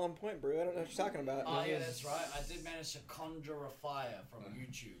fire was on point, Brew. I don't know what you're talking about. oh yeah, that's right. I did manage to conjure a fire from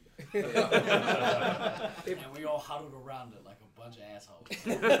YouTube, and we all huddled around it like a bunch of assholes.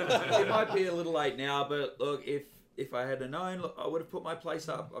 It might be a little late now, but look, if I had known, look, I would have put my place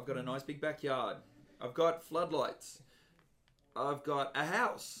up. I've got a nice big backyard. I've got floodlights. I've got a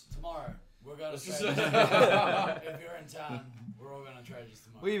house. Tomorrow, we're going to trade. If you're in town, we're all going to trade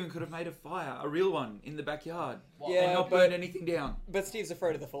tomorrow. We even could have made a fire, a real one, in the backyard. What, Yeah, and not but- burn anything down. But Steve's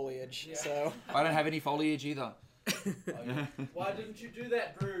afraid of the foliage, Yeah. so... I don't have any foliage either. Why didn't you do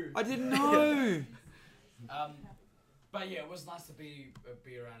that, Drew? I didn't know. But yeah, it was nice to be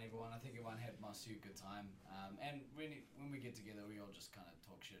around everyone. I think everyone had mostly a good time. And when we get together, we all just kind of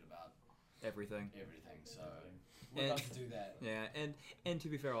talk shit about Everything. So we'd love to do that. Yeah, and to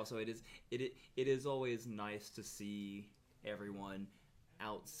be fair, also it is always nice to see everyone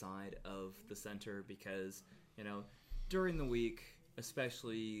outside of the center, because during the week,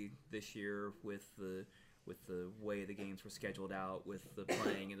 especially this year with the way the games were scheduled out, with the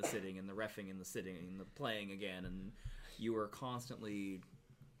playing and the sitting and the reffing and the sitting and the playing again, and you were constantly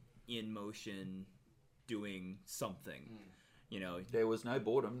in motion doing something. There was no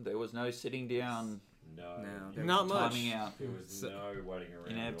boredom. There was no sitting down, No. No. Not much. timing out. There was no waiting around.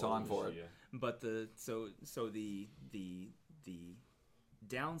 You didn't have at all time for this it. year. But the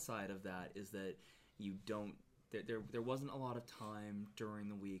downside of that is that you don't. There wasn't a lot of time during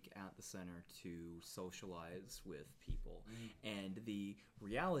the week at the center to socialize with people, and the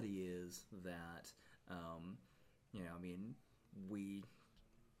reality is that we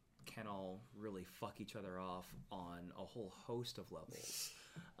can all really fuck each other off on a whole host of levels,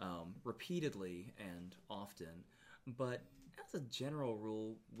 repeatedly and often. But as a general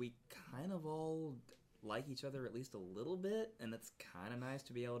rule, we kind of all like each other at least a little bit, and it's kind of nice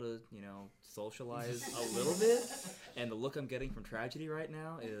to be able to, socialize a little bit. And the look I'm getting from Tragedy right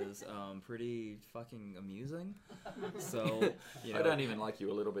now is pretty fucking amusing. So, I don't even like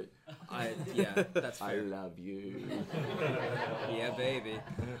you a little bit. That's fair. I love you. Yeah, baby.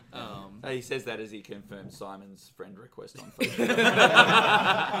 He says that as he confirms Simon's friend request on Facebook.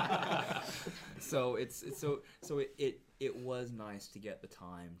 So it was nice to get the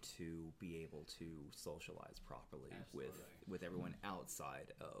time to be able to socialize properly with everyone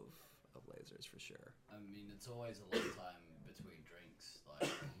outside of Lasers, for sure. I mean, it's always a long time between drinks,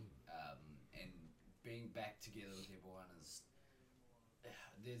 and being back together with everyone is.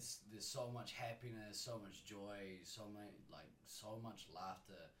 There's so much happiness, so much joy, so much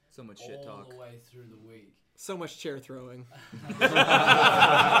laughter, So much shit talk. all the way through the week. So much chair throwing. Why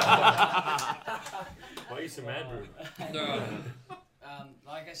are you so mad, Drew?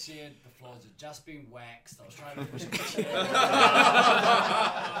 Like I said, the floors had just been waxed. I was trying to push the chair,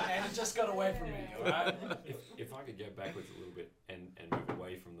 and it just got away from me. All right. If I could go backwards a little bit and move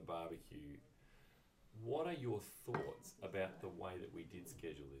away from the barbecue, what are your thoughts about the way that we did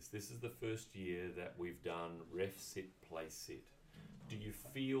schedule this? This is the first year that we've done ref sit, play sit. Do you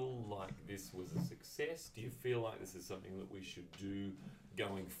feel like this was a success? Do you feel like this is something that we should do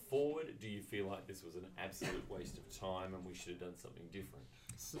going forward? Do you feel like this was an absolute waste of time and we should have done something different?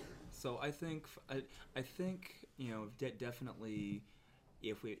 So I think definitely,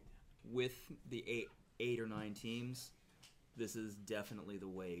 if we with the eight or nine teams, this is definitely the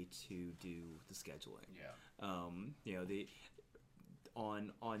way to do the scheduling. Yeah.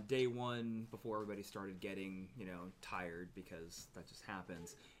 On day one, before everybody started getting tired, because that just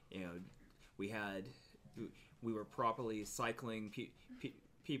happens, we were properly cycling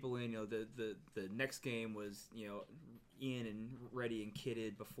people in. The next game was in and ready and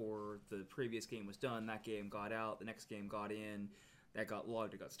kitted before the previous game was done. That game got out. The next game got in. That got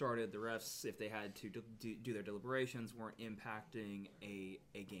logged. It got started. The refs, if they had to do their deliberations, weren't impacting a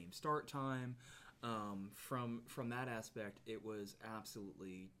game start time. From that aspect, it was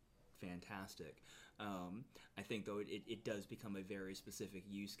absolutely fantastic. I think, though, it does become a very specific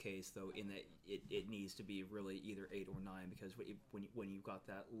use case, though, in that it needs to be really either 8 or 9, because when you've got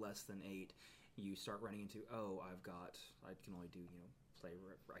that less than 8, you start running into, I can only do play.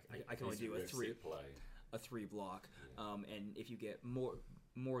 I can only do a 3 block, and if you get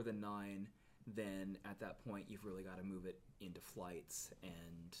more than 9, then at that point you've really got to move it into flights,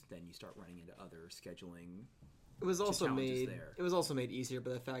 and then you start running into other scheduling. It was also challenges made. there. It was also made easier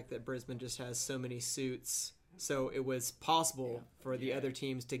by the fact that Brisbane just has so many suits, so it was possible for the other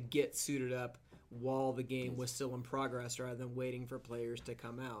teams to get suited up while the game was still in progress, rather than waiting for players to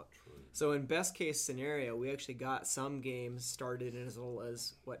come out. So in best case scenario, we actually got some games started in as little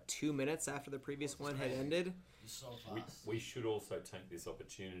as 2 minutes after the previous one had ended. So We, fast. we should also take this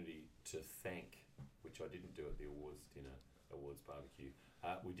opportunity to thank, which I didn't do at the awards dinner, awards barbecue.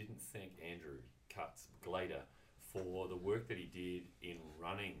 We didn't thank Andrew Glader for the work that he did in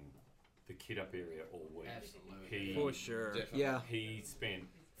running the kit up area all week. Absolutely. For sure. Definitely. Yeah. He spent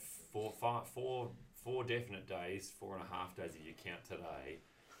four definite days, 4.5 days if you count today,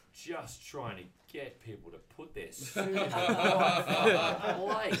 just trying to get people to put their suit in the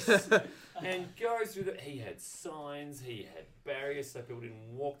right place and go through the. He had signs, he had barriers so people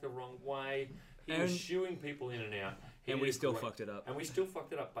didn't walk the wrong way. He was shooing people in and out. And we still fucked it up. And we still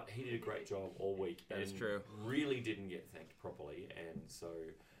fucked it up, but he did a great job all week. That is and true. Really didn't get thanked properly, and so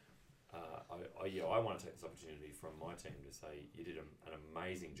I want to take this opportunity from my team to say you did an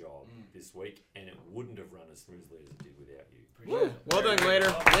amazing job this week, and it wouldn't have run as smoothly as it did without you. Appreciate it. Well done,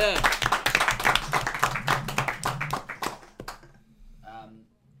 Glader. Yeah.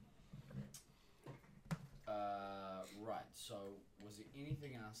 Right. So, was there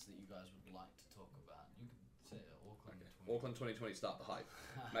anything else that you guys would like to talk about? You could say Auckland 2020. Auckland 2020, start the hype.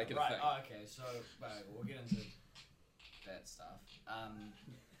 Make it a right. thing. Oh, okay. So, we'll get into that stuff.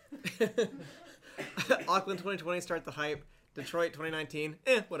 Auckland 2020, start the hype. Detroit 2019,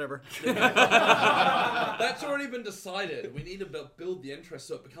 whatever. That's already been decided. We need to build the interest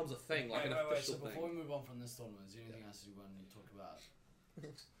so it becomes a thing, like an Wait. official So thing. before we move on from this tournament, is there anything else you want to talk about?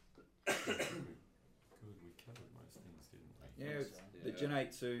 Good, we covered most things, didn't we? Yeah, So, the Gen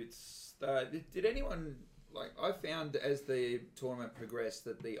 8 suits. Did anyone, I found as the tournament progressed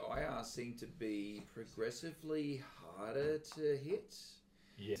that the IR seemed to be progressively harder to hit.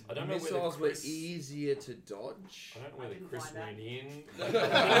 Yes. I don't know whether Missiles Chris, were easier to dodge. I don't know whether didn't Chris find that. went in.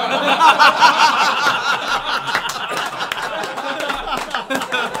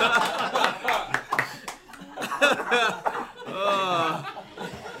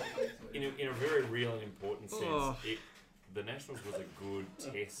 In a very real and important sense, the Nationals was a good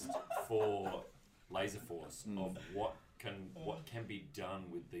test for Laserforce of what can be done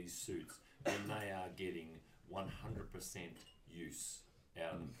with these suits when they are getting 100% use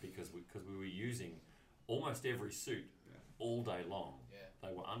out of them, because we were using almost every suit all day long. Yeah.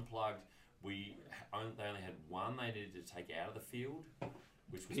 They were unplugged. They only had one they needed to take out of the field,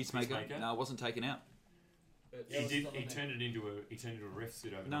 which was Peacemaker? Peacemaker. No, it wasn't taken out. He turned it into a ref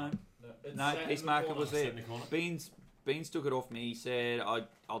suit overnight. No, Peacemaker was Sat there. in the corner. Beans took it off me. He said,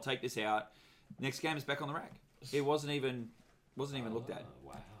 "I'll take this out." Next game is back on the rack. It wasn't even looked at.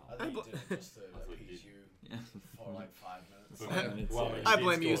 Wow. I think you did it just to thought you appease did. you Yeah. for like 5 minutes. Well, you I did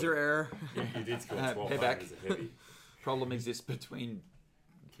blame score- user error. You did score 12 payback. overs a heavy. Problem exists between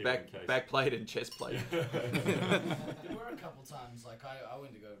Keeping case. back plate and chest plate. There were a couple times, like I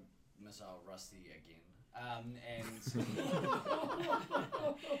went to go missile Rusty again,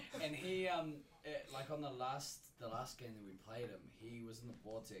 and he like on the last game that we played him, he was in the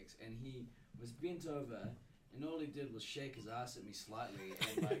vortex and he was bent over, and all he did was shake his ass at me slightly,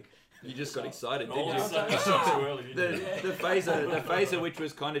 and like You just got excited, All didn't of a you? sudden, you shot too early, didn't you? The phaser, which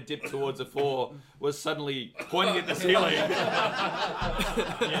was kind of dipped towards the floor, was suddenly pointing at the ceiling.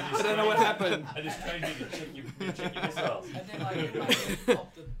 I don't know what happened. I just trained you to check your missiles. And then like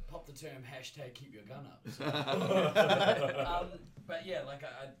pop the term hashtag keep your gun up. So, but yeah, like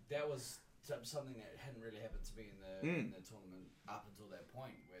that was something that hadn't really happened to me in the tournament up until that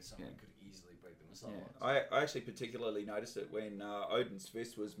point, where someone could easily break the missile. Yeah. I actually particularly noticed it when Odin's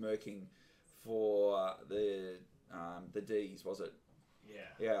fist was murking for the D's, was it? Yeah.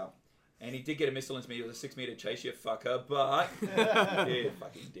 Yeah. And he did get a missile into me. It was a 6 meter chase, you fucker. But yeah,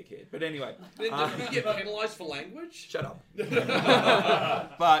 fucking dickhead. But anyway, Then did you get penalised for language? shut up.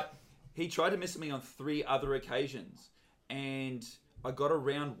 But he tried to miss me on 3 other occasions, and I got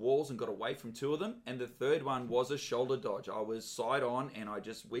around walls and got away from 2 of them. And the third one was a shoulder dodge. I was side on, and I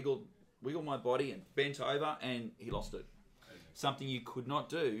just wiggled my body and bent over, and he lost it. Something you could not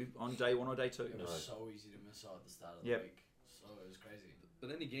do on day 1 or day 2. It was so easy to missile at the start of the Yep. week. So it was crazy. But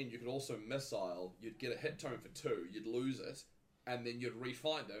then again, you could also missile. You'd get a hit tone for 2, you'd lose it, and then you'd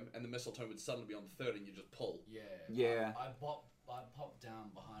refind them, and the missile tone would suddenly be on the 3rd, and you just pull. Yeah. Yeah. I popped down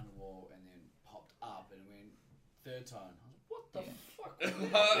behind a wall and then popped up and went 3rd tone. I was like, what the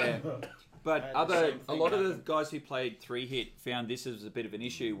fuck? Yeah. But I had the same a thing lot of the happen. guys who played 3-hit found this as a bit of an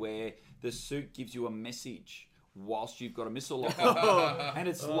issue where the suit gives you a message whilst you've got a missile lock on. And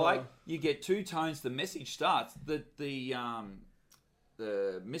it's like you get 2 tones, the message starts, the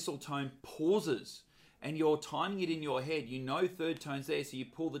missile tone pauses, and you're timing it in your head. You know 3rd tone's there, so you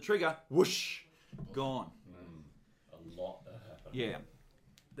pull the trigger, whoosh, gone. A lot that happened. Yeah.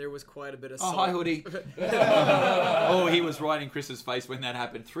 There was quite a bit of Oh, salt. hi, Hoodie. Oh, he was right in Chris's face when that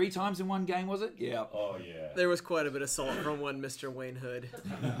happened. 3 times in one game, was it? Yeah. Oh, yeah. There was quite a bit of salt from one Mr. Wayne Hood.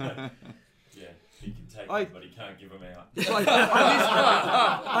 Yeah, he can take I- them, but he can't give them out. It's like,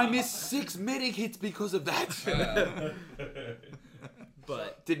 I missed 6 medic hits because of that.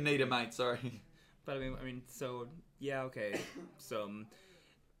 But Didn't need a mate, sorry. But I mean, so yeah, okay, some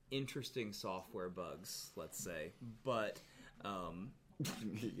interesting software bugs, let's say, but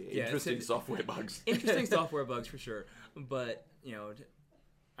Interesting it's- software bugs. interesting software bugs for sure. But you know,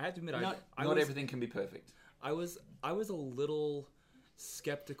 I have to admit, Not I was, everything can be perfect. I was a little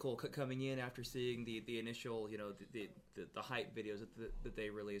skeptical coming in after seeing the initial, you know, the hype videos that they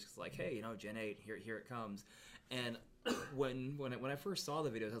released. It's like, hey, you know, Gen 8, here it comes. And when I first saw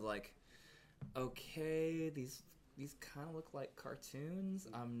the videos, I was like, okay, these kind of look like cartoons.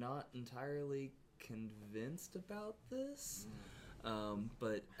 I'm not entirely convinced about this.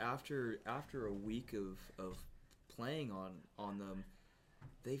 But after a week of playing on them,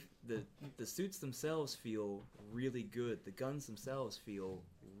 the suits themselves feel really good. The guns themselves feel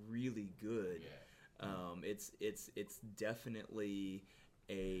really good. Yeah. It's definitely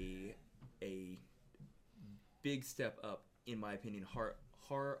a big step up, in my opinion,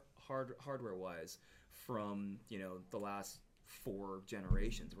 hardware wise, from, you know, the last 4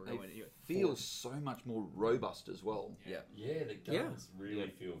 generations. We're They going, you know, feel 4. so much more robust as well. Yeah. Yeah, the Yeah. guns really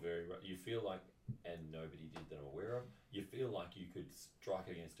feel very... You feel like, and nobody did that I'm aware of, you feel like you could strike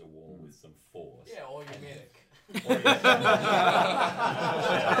against a wall with some force. Yeah, or your medic. Or you-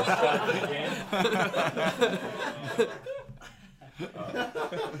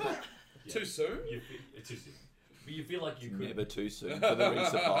 Too soon? Too soon. But you feel like you could... Never too soon for the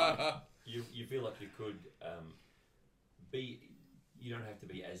resupply. You feel like you could be... You don't have to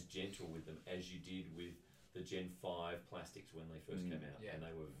be as gentle with them as you did with the Gen 5 plastics when they first came out. Yeah. And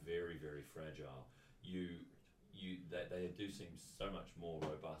they were very, very fragile. They do seem so much more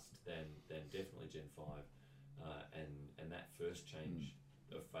robust than definitely Gen 5. And that first change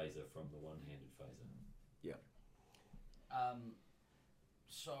of phaser from the one-handed phaser. Yeah.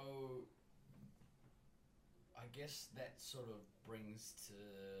 So I guess that sort of brings to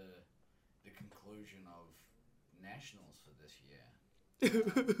the conclusion of nationals for this year.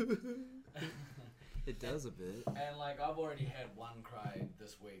 It does a bit. And like I've already had one cry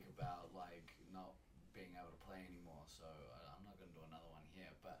this week about like not being able to play anymore, so I'm not going to do another one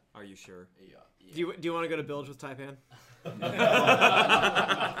here. But Are you sure? yeah. Do you want to go to Bilge with Taipan? I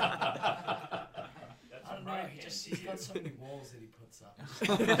don't know. He's got so many walls that he puts up.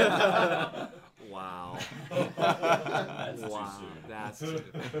 Wow. That's too Wow. soon. That's too,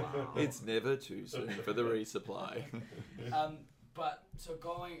 wow. It's never too soon for the resupply. But so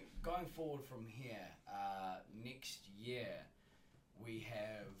going forward from here, next year we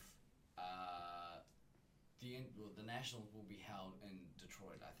have the nationals will be held in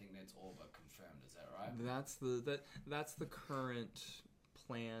Detroit. I think that's all but confirmed. Is that right? That's the current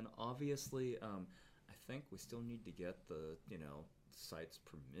plan. Obviously, I think we still need to get the, you know, site's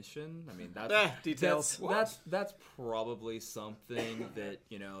permission. I mean, that's Details. That's probably something that,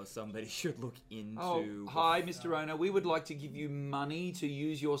 you know, somebody should look into. Oh, hi, Mr. Owner. We would like to give you money to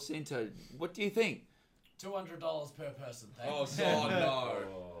use your centre. What do you think? $200 per person. Oh, Thanks. God, no.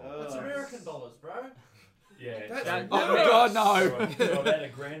 That's American dollars, bro. Yeah. Oh, God, no. So about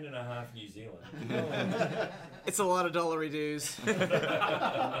 $1.5 New Zealand. It's a lot of dollary dues.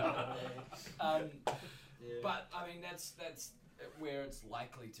 But I mean, that's where it's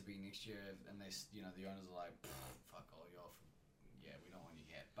likely to be next year, and they, you know, the owners are like, fuck all you off. Yeah, we don't want you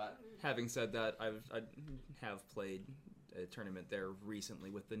yet. But Having said that, I have played a tournament there recently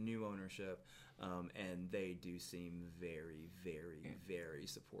with the new ownership, and they do seem very, very, very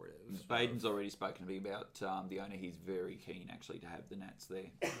supportive. Baden's already spoken to me about the owner. He's very keen, actually, to have the Nats there.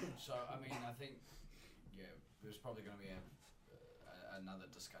 so I mean, I think there's probably going to be another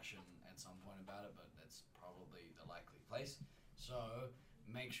discussion at some point about it, but that's probably the likely place. So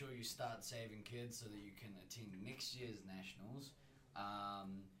make sure you start saving kids so that you can attend next year's nationals.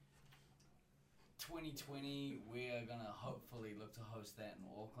 2020, we are going to hopefully look to host that in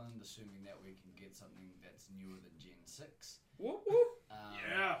Auckland, assuming that we can get something that's newer than Gen 6. Whoop, whoop.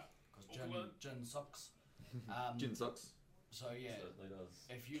 Yeah. Because Gen sucks. Gin sucks. So yeah, Certainly does.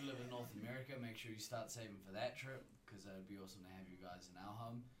 if you live in North America, make sure you start saving for that trip because it'd be awesome to have you guys in our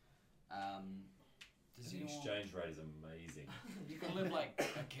home. Does The anyone? exchange rate is amazing. You can live like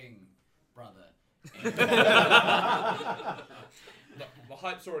a king, brother. The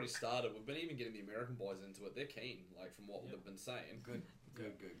hype's already started. We've been even getting the American boys into it. They're keen, like from what they've been saying. Good.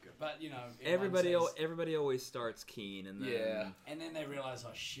 But you know, Everybody says, always starts keen, and then and then they realize,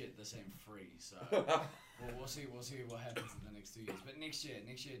 oh shit, this ain't free. So we'll see what happens in the next 2 years. But next year,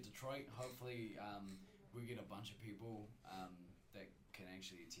 Detroit. Hopefully, we get a bunch of people that can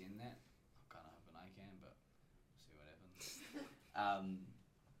actually attend that. I'm kind of hoping I can, but we'll see what happens.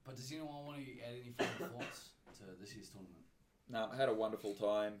 But does anyone want to add any final thoughts to this year's tournament? No, I had a wonderful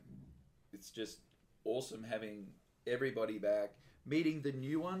time. It's just awesome having everybody back, meeting the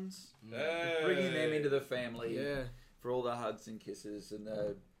new ones, bringing them into the family for all the hugs and kisses and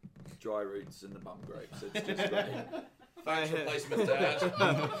the dry roots and the bum grapes. It's just great. Thanks replacement dad. Good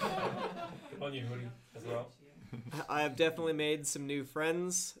on you, Hoodie, as well. I have definitely made some new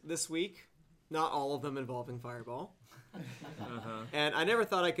friends this week. Not all of them involving Fireball. And I never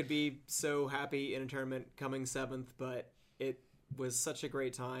thought I could be so happy in a tournament coming 7th, but it was such a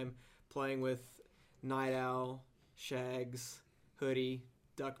great time playing with Night Owl, Shags, Hoodie,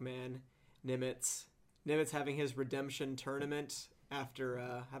 Duckman, Nimitz. Nimitz having his redemption tournament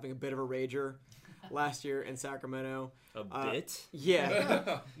after having a bit of a rager last year in Sacramento. A bit?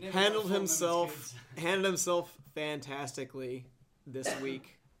 Yeah. handled himself fantastically this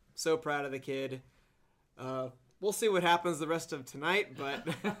week. So proud of the kid. We'll see what happens the rest of tonight, but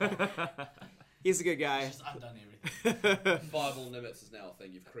he's a good guy. It's just, I've done everything. Fireball Nimitz is now a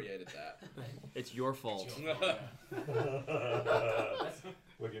thing. You've created that. It's your fault. It's your fault,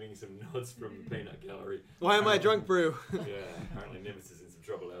 We're getting some nods from the peanut gallery. Why am I drunk, Brew? Yeah, apparently Nemesis is in some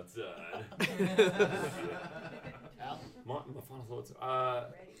trouble outside. Al? My final thoughts.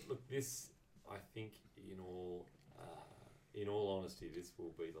 Look, this, I think, in all honesty, this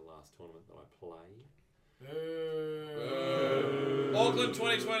will be the last tournament that I play. Auckland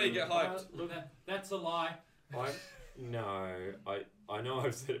 2020, get hyped. Look, that's a lie. I know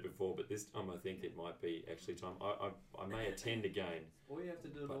I've said it before, but this time I think it might be actually time. I may attend again. All you have to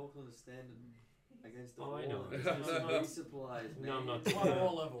do in Auckland is stand against the wall. I know. Resupplies, man. No, I'm not. We're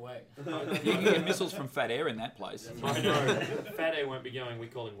all overweight. You can get missiles from Fat Air in that place. I know. Fat Air won't be going. We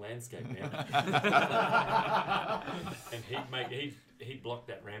call him Landscape now. And he'd block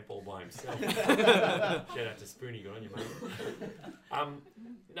that ramp all by himself. Shout out to Spoonie, good on you, mate.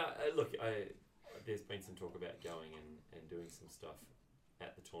 No, look, there's been some talk about going and doing some stuff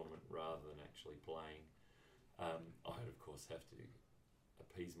at the tournament rather than actually playing. I'd of course have to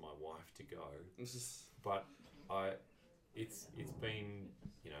appease my wife to go, but it's been,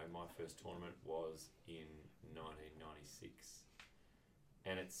 my first tournament was in 1996,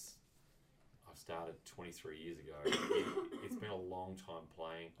 and I've started 23 years ago. It's been a long time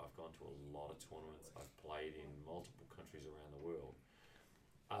playing. I've gone to a lot of tournaments. I've played in multiple countries around the world.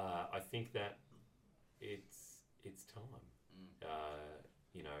 I think that it's time.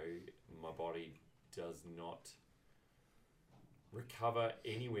 My body does not recover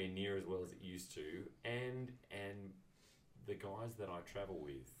anywhere near as well as it used to, and the guys that I travel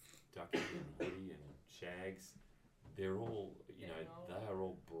with, Ducky and Hoodie and Shags, they're all, they are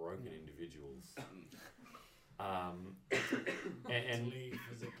all broken individuals. And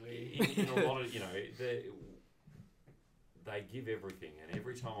physically, in a lot of, they give everything, and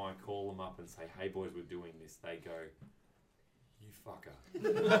every time I call them up and say, "Hey boys, we're doing this," they go, "You fucker."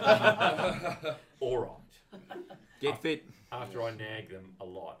 All right. Get fit. After I nag them a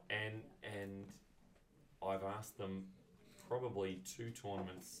lot, and I've asked them probably 2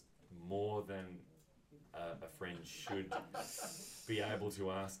 tournaments more than a friend should be able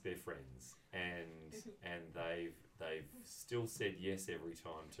to ask their friends, and they've still said yes every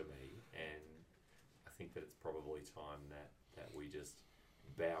time to me, and I think that it's probably time that we just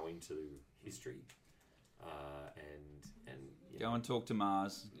bow into history, and Go and talk to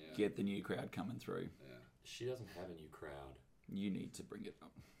Mars. Yeah. Get the new crowd coming through. Yeah. She doesn't have a new crowd. You need to bring it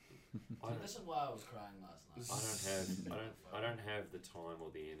up. This is why I was crying last night. I don't have the time or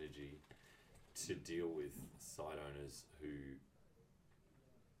the energy to deal with site owners who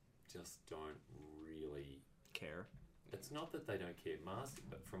just don't really care. It's not that they don't care. Mars,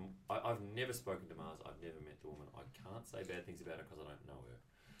 I've never spoken to Mars. I've never met the woman. I can't say bad things about her because I don't know her.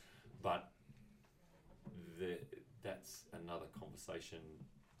 But that's another conversation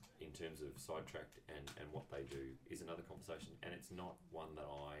in terms of Sidetracked and what they do is another conversation, and it's not one that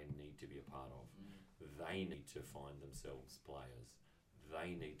I need to be a part of. They need to find themselves players.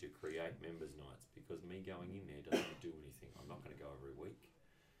 they need to create members nights, because me going in there doesn't do anything. I'm not going to go every week.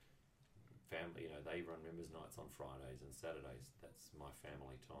 Family, they run members nights on Fridays and Saturdays. That's my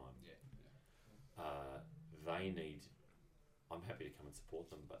family time. They need. I'm happy to come and support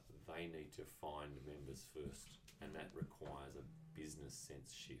them, but they need to find members first, and that requires a business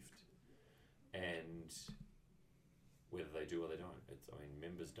sense shift. And whether they do or they don't,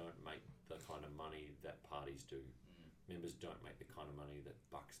 members don't make the kind of money that parties do. Members don't make the kind of money that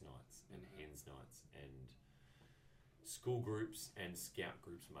Bucks nights and Hens nights and school groups and scout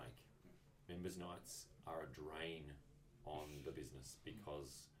groups make. Members nights are a drain on the business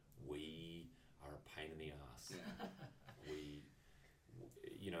because we are a pain in the ass.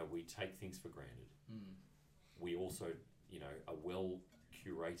 We take things for granted. We also, a well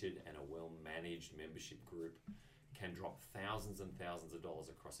curated and a well managed membership group can drop thousands and thousands of dollars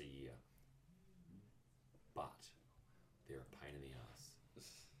across a year, but they're a pain in the ass.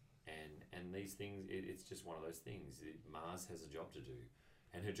 And these things, it's just one of those things. Mars has a job to do,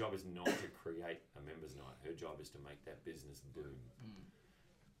 and her job is not to create a members night. Her job is to make that business boom.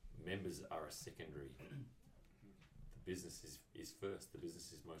 Members are a secondary. The business is first. The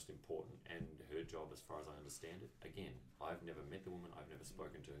business is most important, and her job, as far as I understand it, again, I've never met the woman, I've never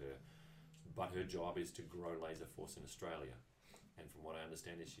spoken to her, but her job is to grow Laserforce in Australia. And from what I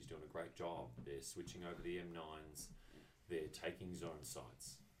understand is she's doing a great job. They're switching over the M9s. They're taking zone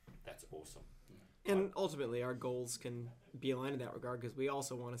sites. That's awesome. And ultimately, our goals can be aligned in that regard, because we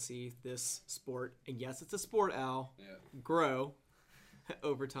also want to see this sport, and yes, it's a sport, Al, grow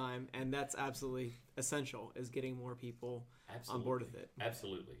over time, and that's absolutely essential, is getting more people on board with it.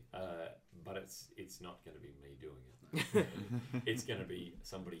 Absolutely. But it's not going to be me doing it. It's going to be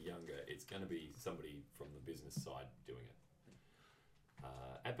somebody younger. It's going to be somebody from the business side doing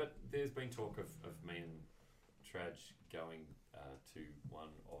it. But there's been talk of me and Traj going to one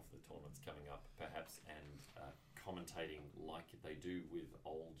of the tournaments coming up, perhaps, and commentating like they do with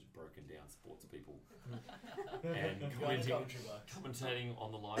old, broken down sports people, and commentating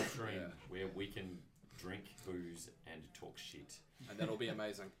on the live stream where we can drink booze and talk shit, and that'll be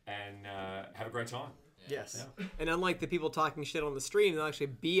amazing, and have a great time. Yes. Yeah. And unlike the people talking shit on the stream, they'll actually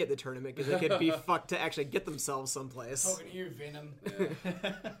be at the tournament, because they could be fucked to actually get themselves someplace. Talking to you, Venom.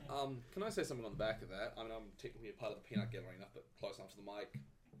 Can I say something on the back of that? I'm technically a part of the peanut gallery enough, but close enough to the mic.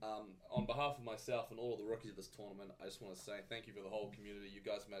 On behalf of myself and all of the rookies of this tournament, I just want to say thank you for the whole community. You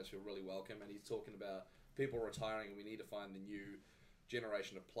guys made us feel really welcome. And he's talking about people retiring, and we need to find the new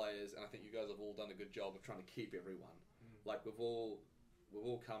generation of players. And I think you guys have all done a good job of trying to keep everyone. Like, we've all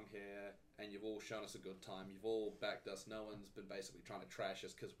come here, and you've all shown us a good time. You've all backed us. No one's been basically trying to trash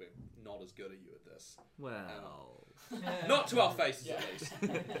us because we're not as good as you at this. Well, not to our faces, at least.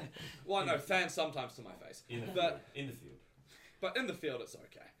 Well, no, fans sometimes to my face. In the field. But in the field, it's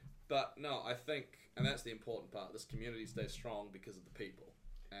okay. But no, I think, and that's the important part, this community stays strong because of the people.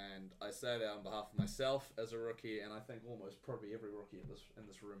 And I say that on behalf of myself as a rookie, and I think almost probably every rookie in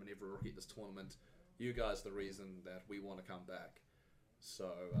this room and every rookie at this tournament. You guys are the reason that we want to come back.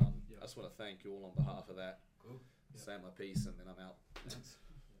 So I just want to thank you all on behalf of that. Cool. Say my piece, and then I'm out.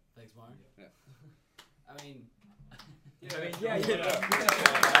 Thanks, Mark. Yeah. I mean, I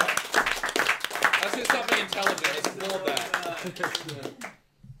said something intelligent. It's more that.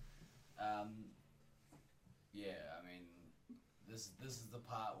 This is the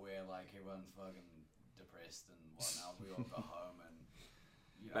part where like everyone's fucking depressed and whatnot. We all go home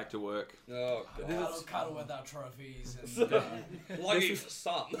and back to work. Oh God. Cuddle with our trophies and lucky for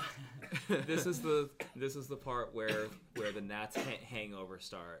some. This is the part where the Nats hangover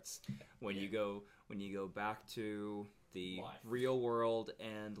starts. When you go back to the real world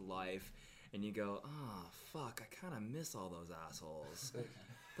and life, and you go, oh fuck, I kind of miss all those assholes.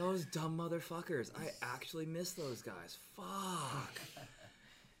 Those dumb motherfuckers. I actually miss those guys. Fuck.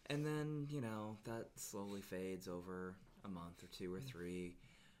 And then, that slowly fades over a month or two or three.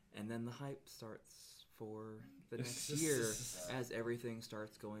 And then the hype starts for the next year as everything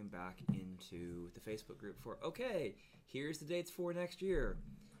starts going back into the Facebook group for, okay, here's the dates for next year.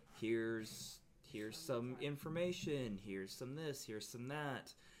 Here's some information. Here's some this. Here's some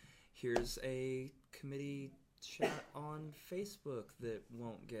that. Here's a committee chat on Facebook that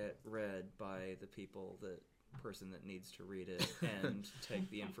won't get read by the person that needs to read it and take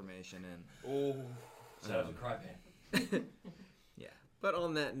the information in. Oh, so that was a crypan. Yeah. But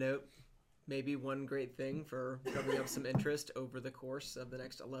on that note, maybe one great thing for drumming up some interest over the course of the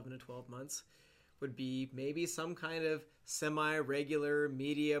next 11 to 12 months, would be maybe some kind of semi-regular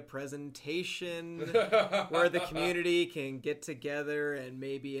media presentation where the community can get together and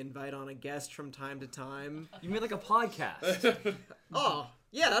maybe invite on a guest from time to time. You mean like a podcast? Oh,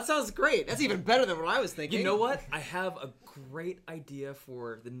 yeah, that sounds great. That's even better than what I was thinking. You know what? I have a great idea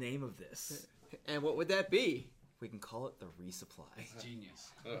for the name of this. And what would that be? We can call it the Resupply. It's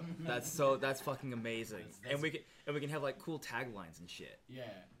genius. That's fucking amazing. That's- And we can have like cool taglines and shit. Yeah,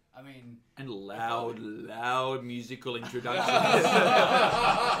 I mean, And loud musical introductions.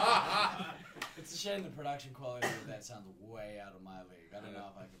 it's a shame the production quality of that sounds way out of my league. I don't know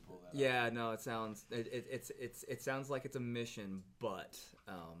if I can pull that. Yeah, no, it sounds it sounds like it's a mission, but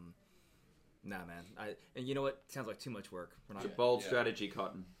nah, man. And you know what? It sounds like too much work. We're not. Bold strategy,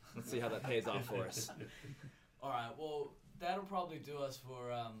 Cotton. Let's see how that pays off for us. All right, well, that'll probably do us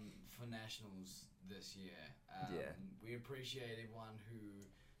for nationals this year. Yeah. We appreciate everyone who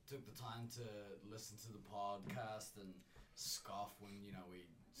took the time to listen to the podcast and scoff when we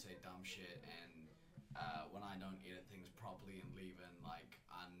say dumb shit and when I don't edit things properly and leave in like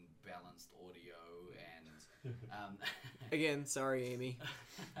unbalanced audio and Again, sorry, Amy.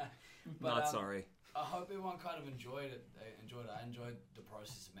 but, Not sorry. I hope everyone kind of enjoyed it. I enjoyed the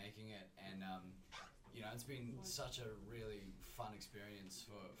process of making it, and it's been such a really fun experience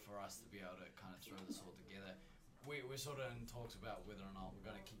for us to be able to kind of throw this all together. We're sort of in talks about whether or not we're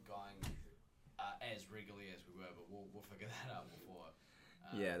going to keep going as regularly as we were, but we'll figure that out before.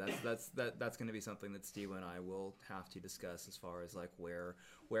 Yeah, that's going to be something that Steve and I will have to discuss as far as like where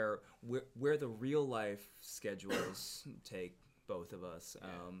the real life schedules take both of us.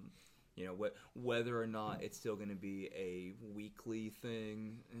 Whether or not it's still going to be a weekly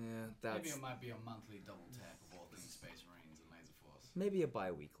thing. Maybe it might be a monthly double tap of all things Space Marines and Laserforce. Maybe a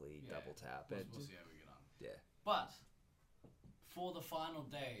bi-weekly double tap. We'll see how we get on. Yeah. But for the final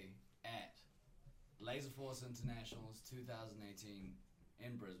day at Laserforce Internationals 2018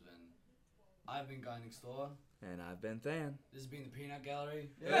 in Brisbane, I've been Guy Next Door. And I've been Than. This has been the Peanut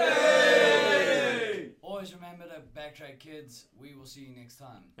Gallery. Yay! Always remember to backtrack, kids. We will see you next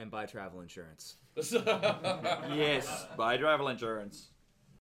time. And buy travel insurance. Yes, buy travel insurance.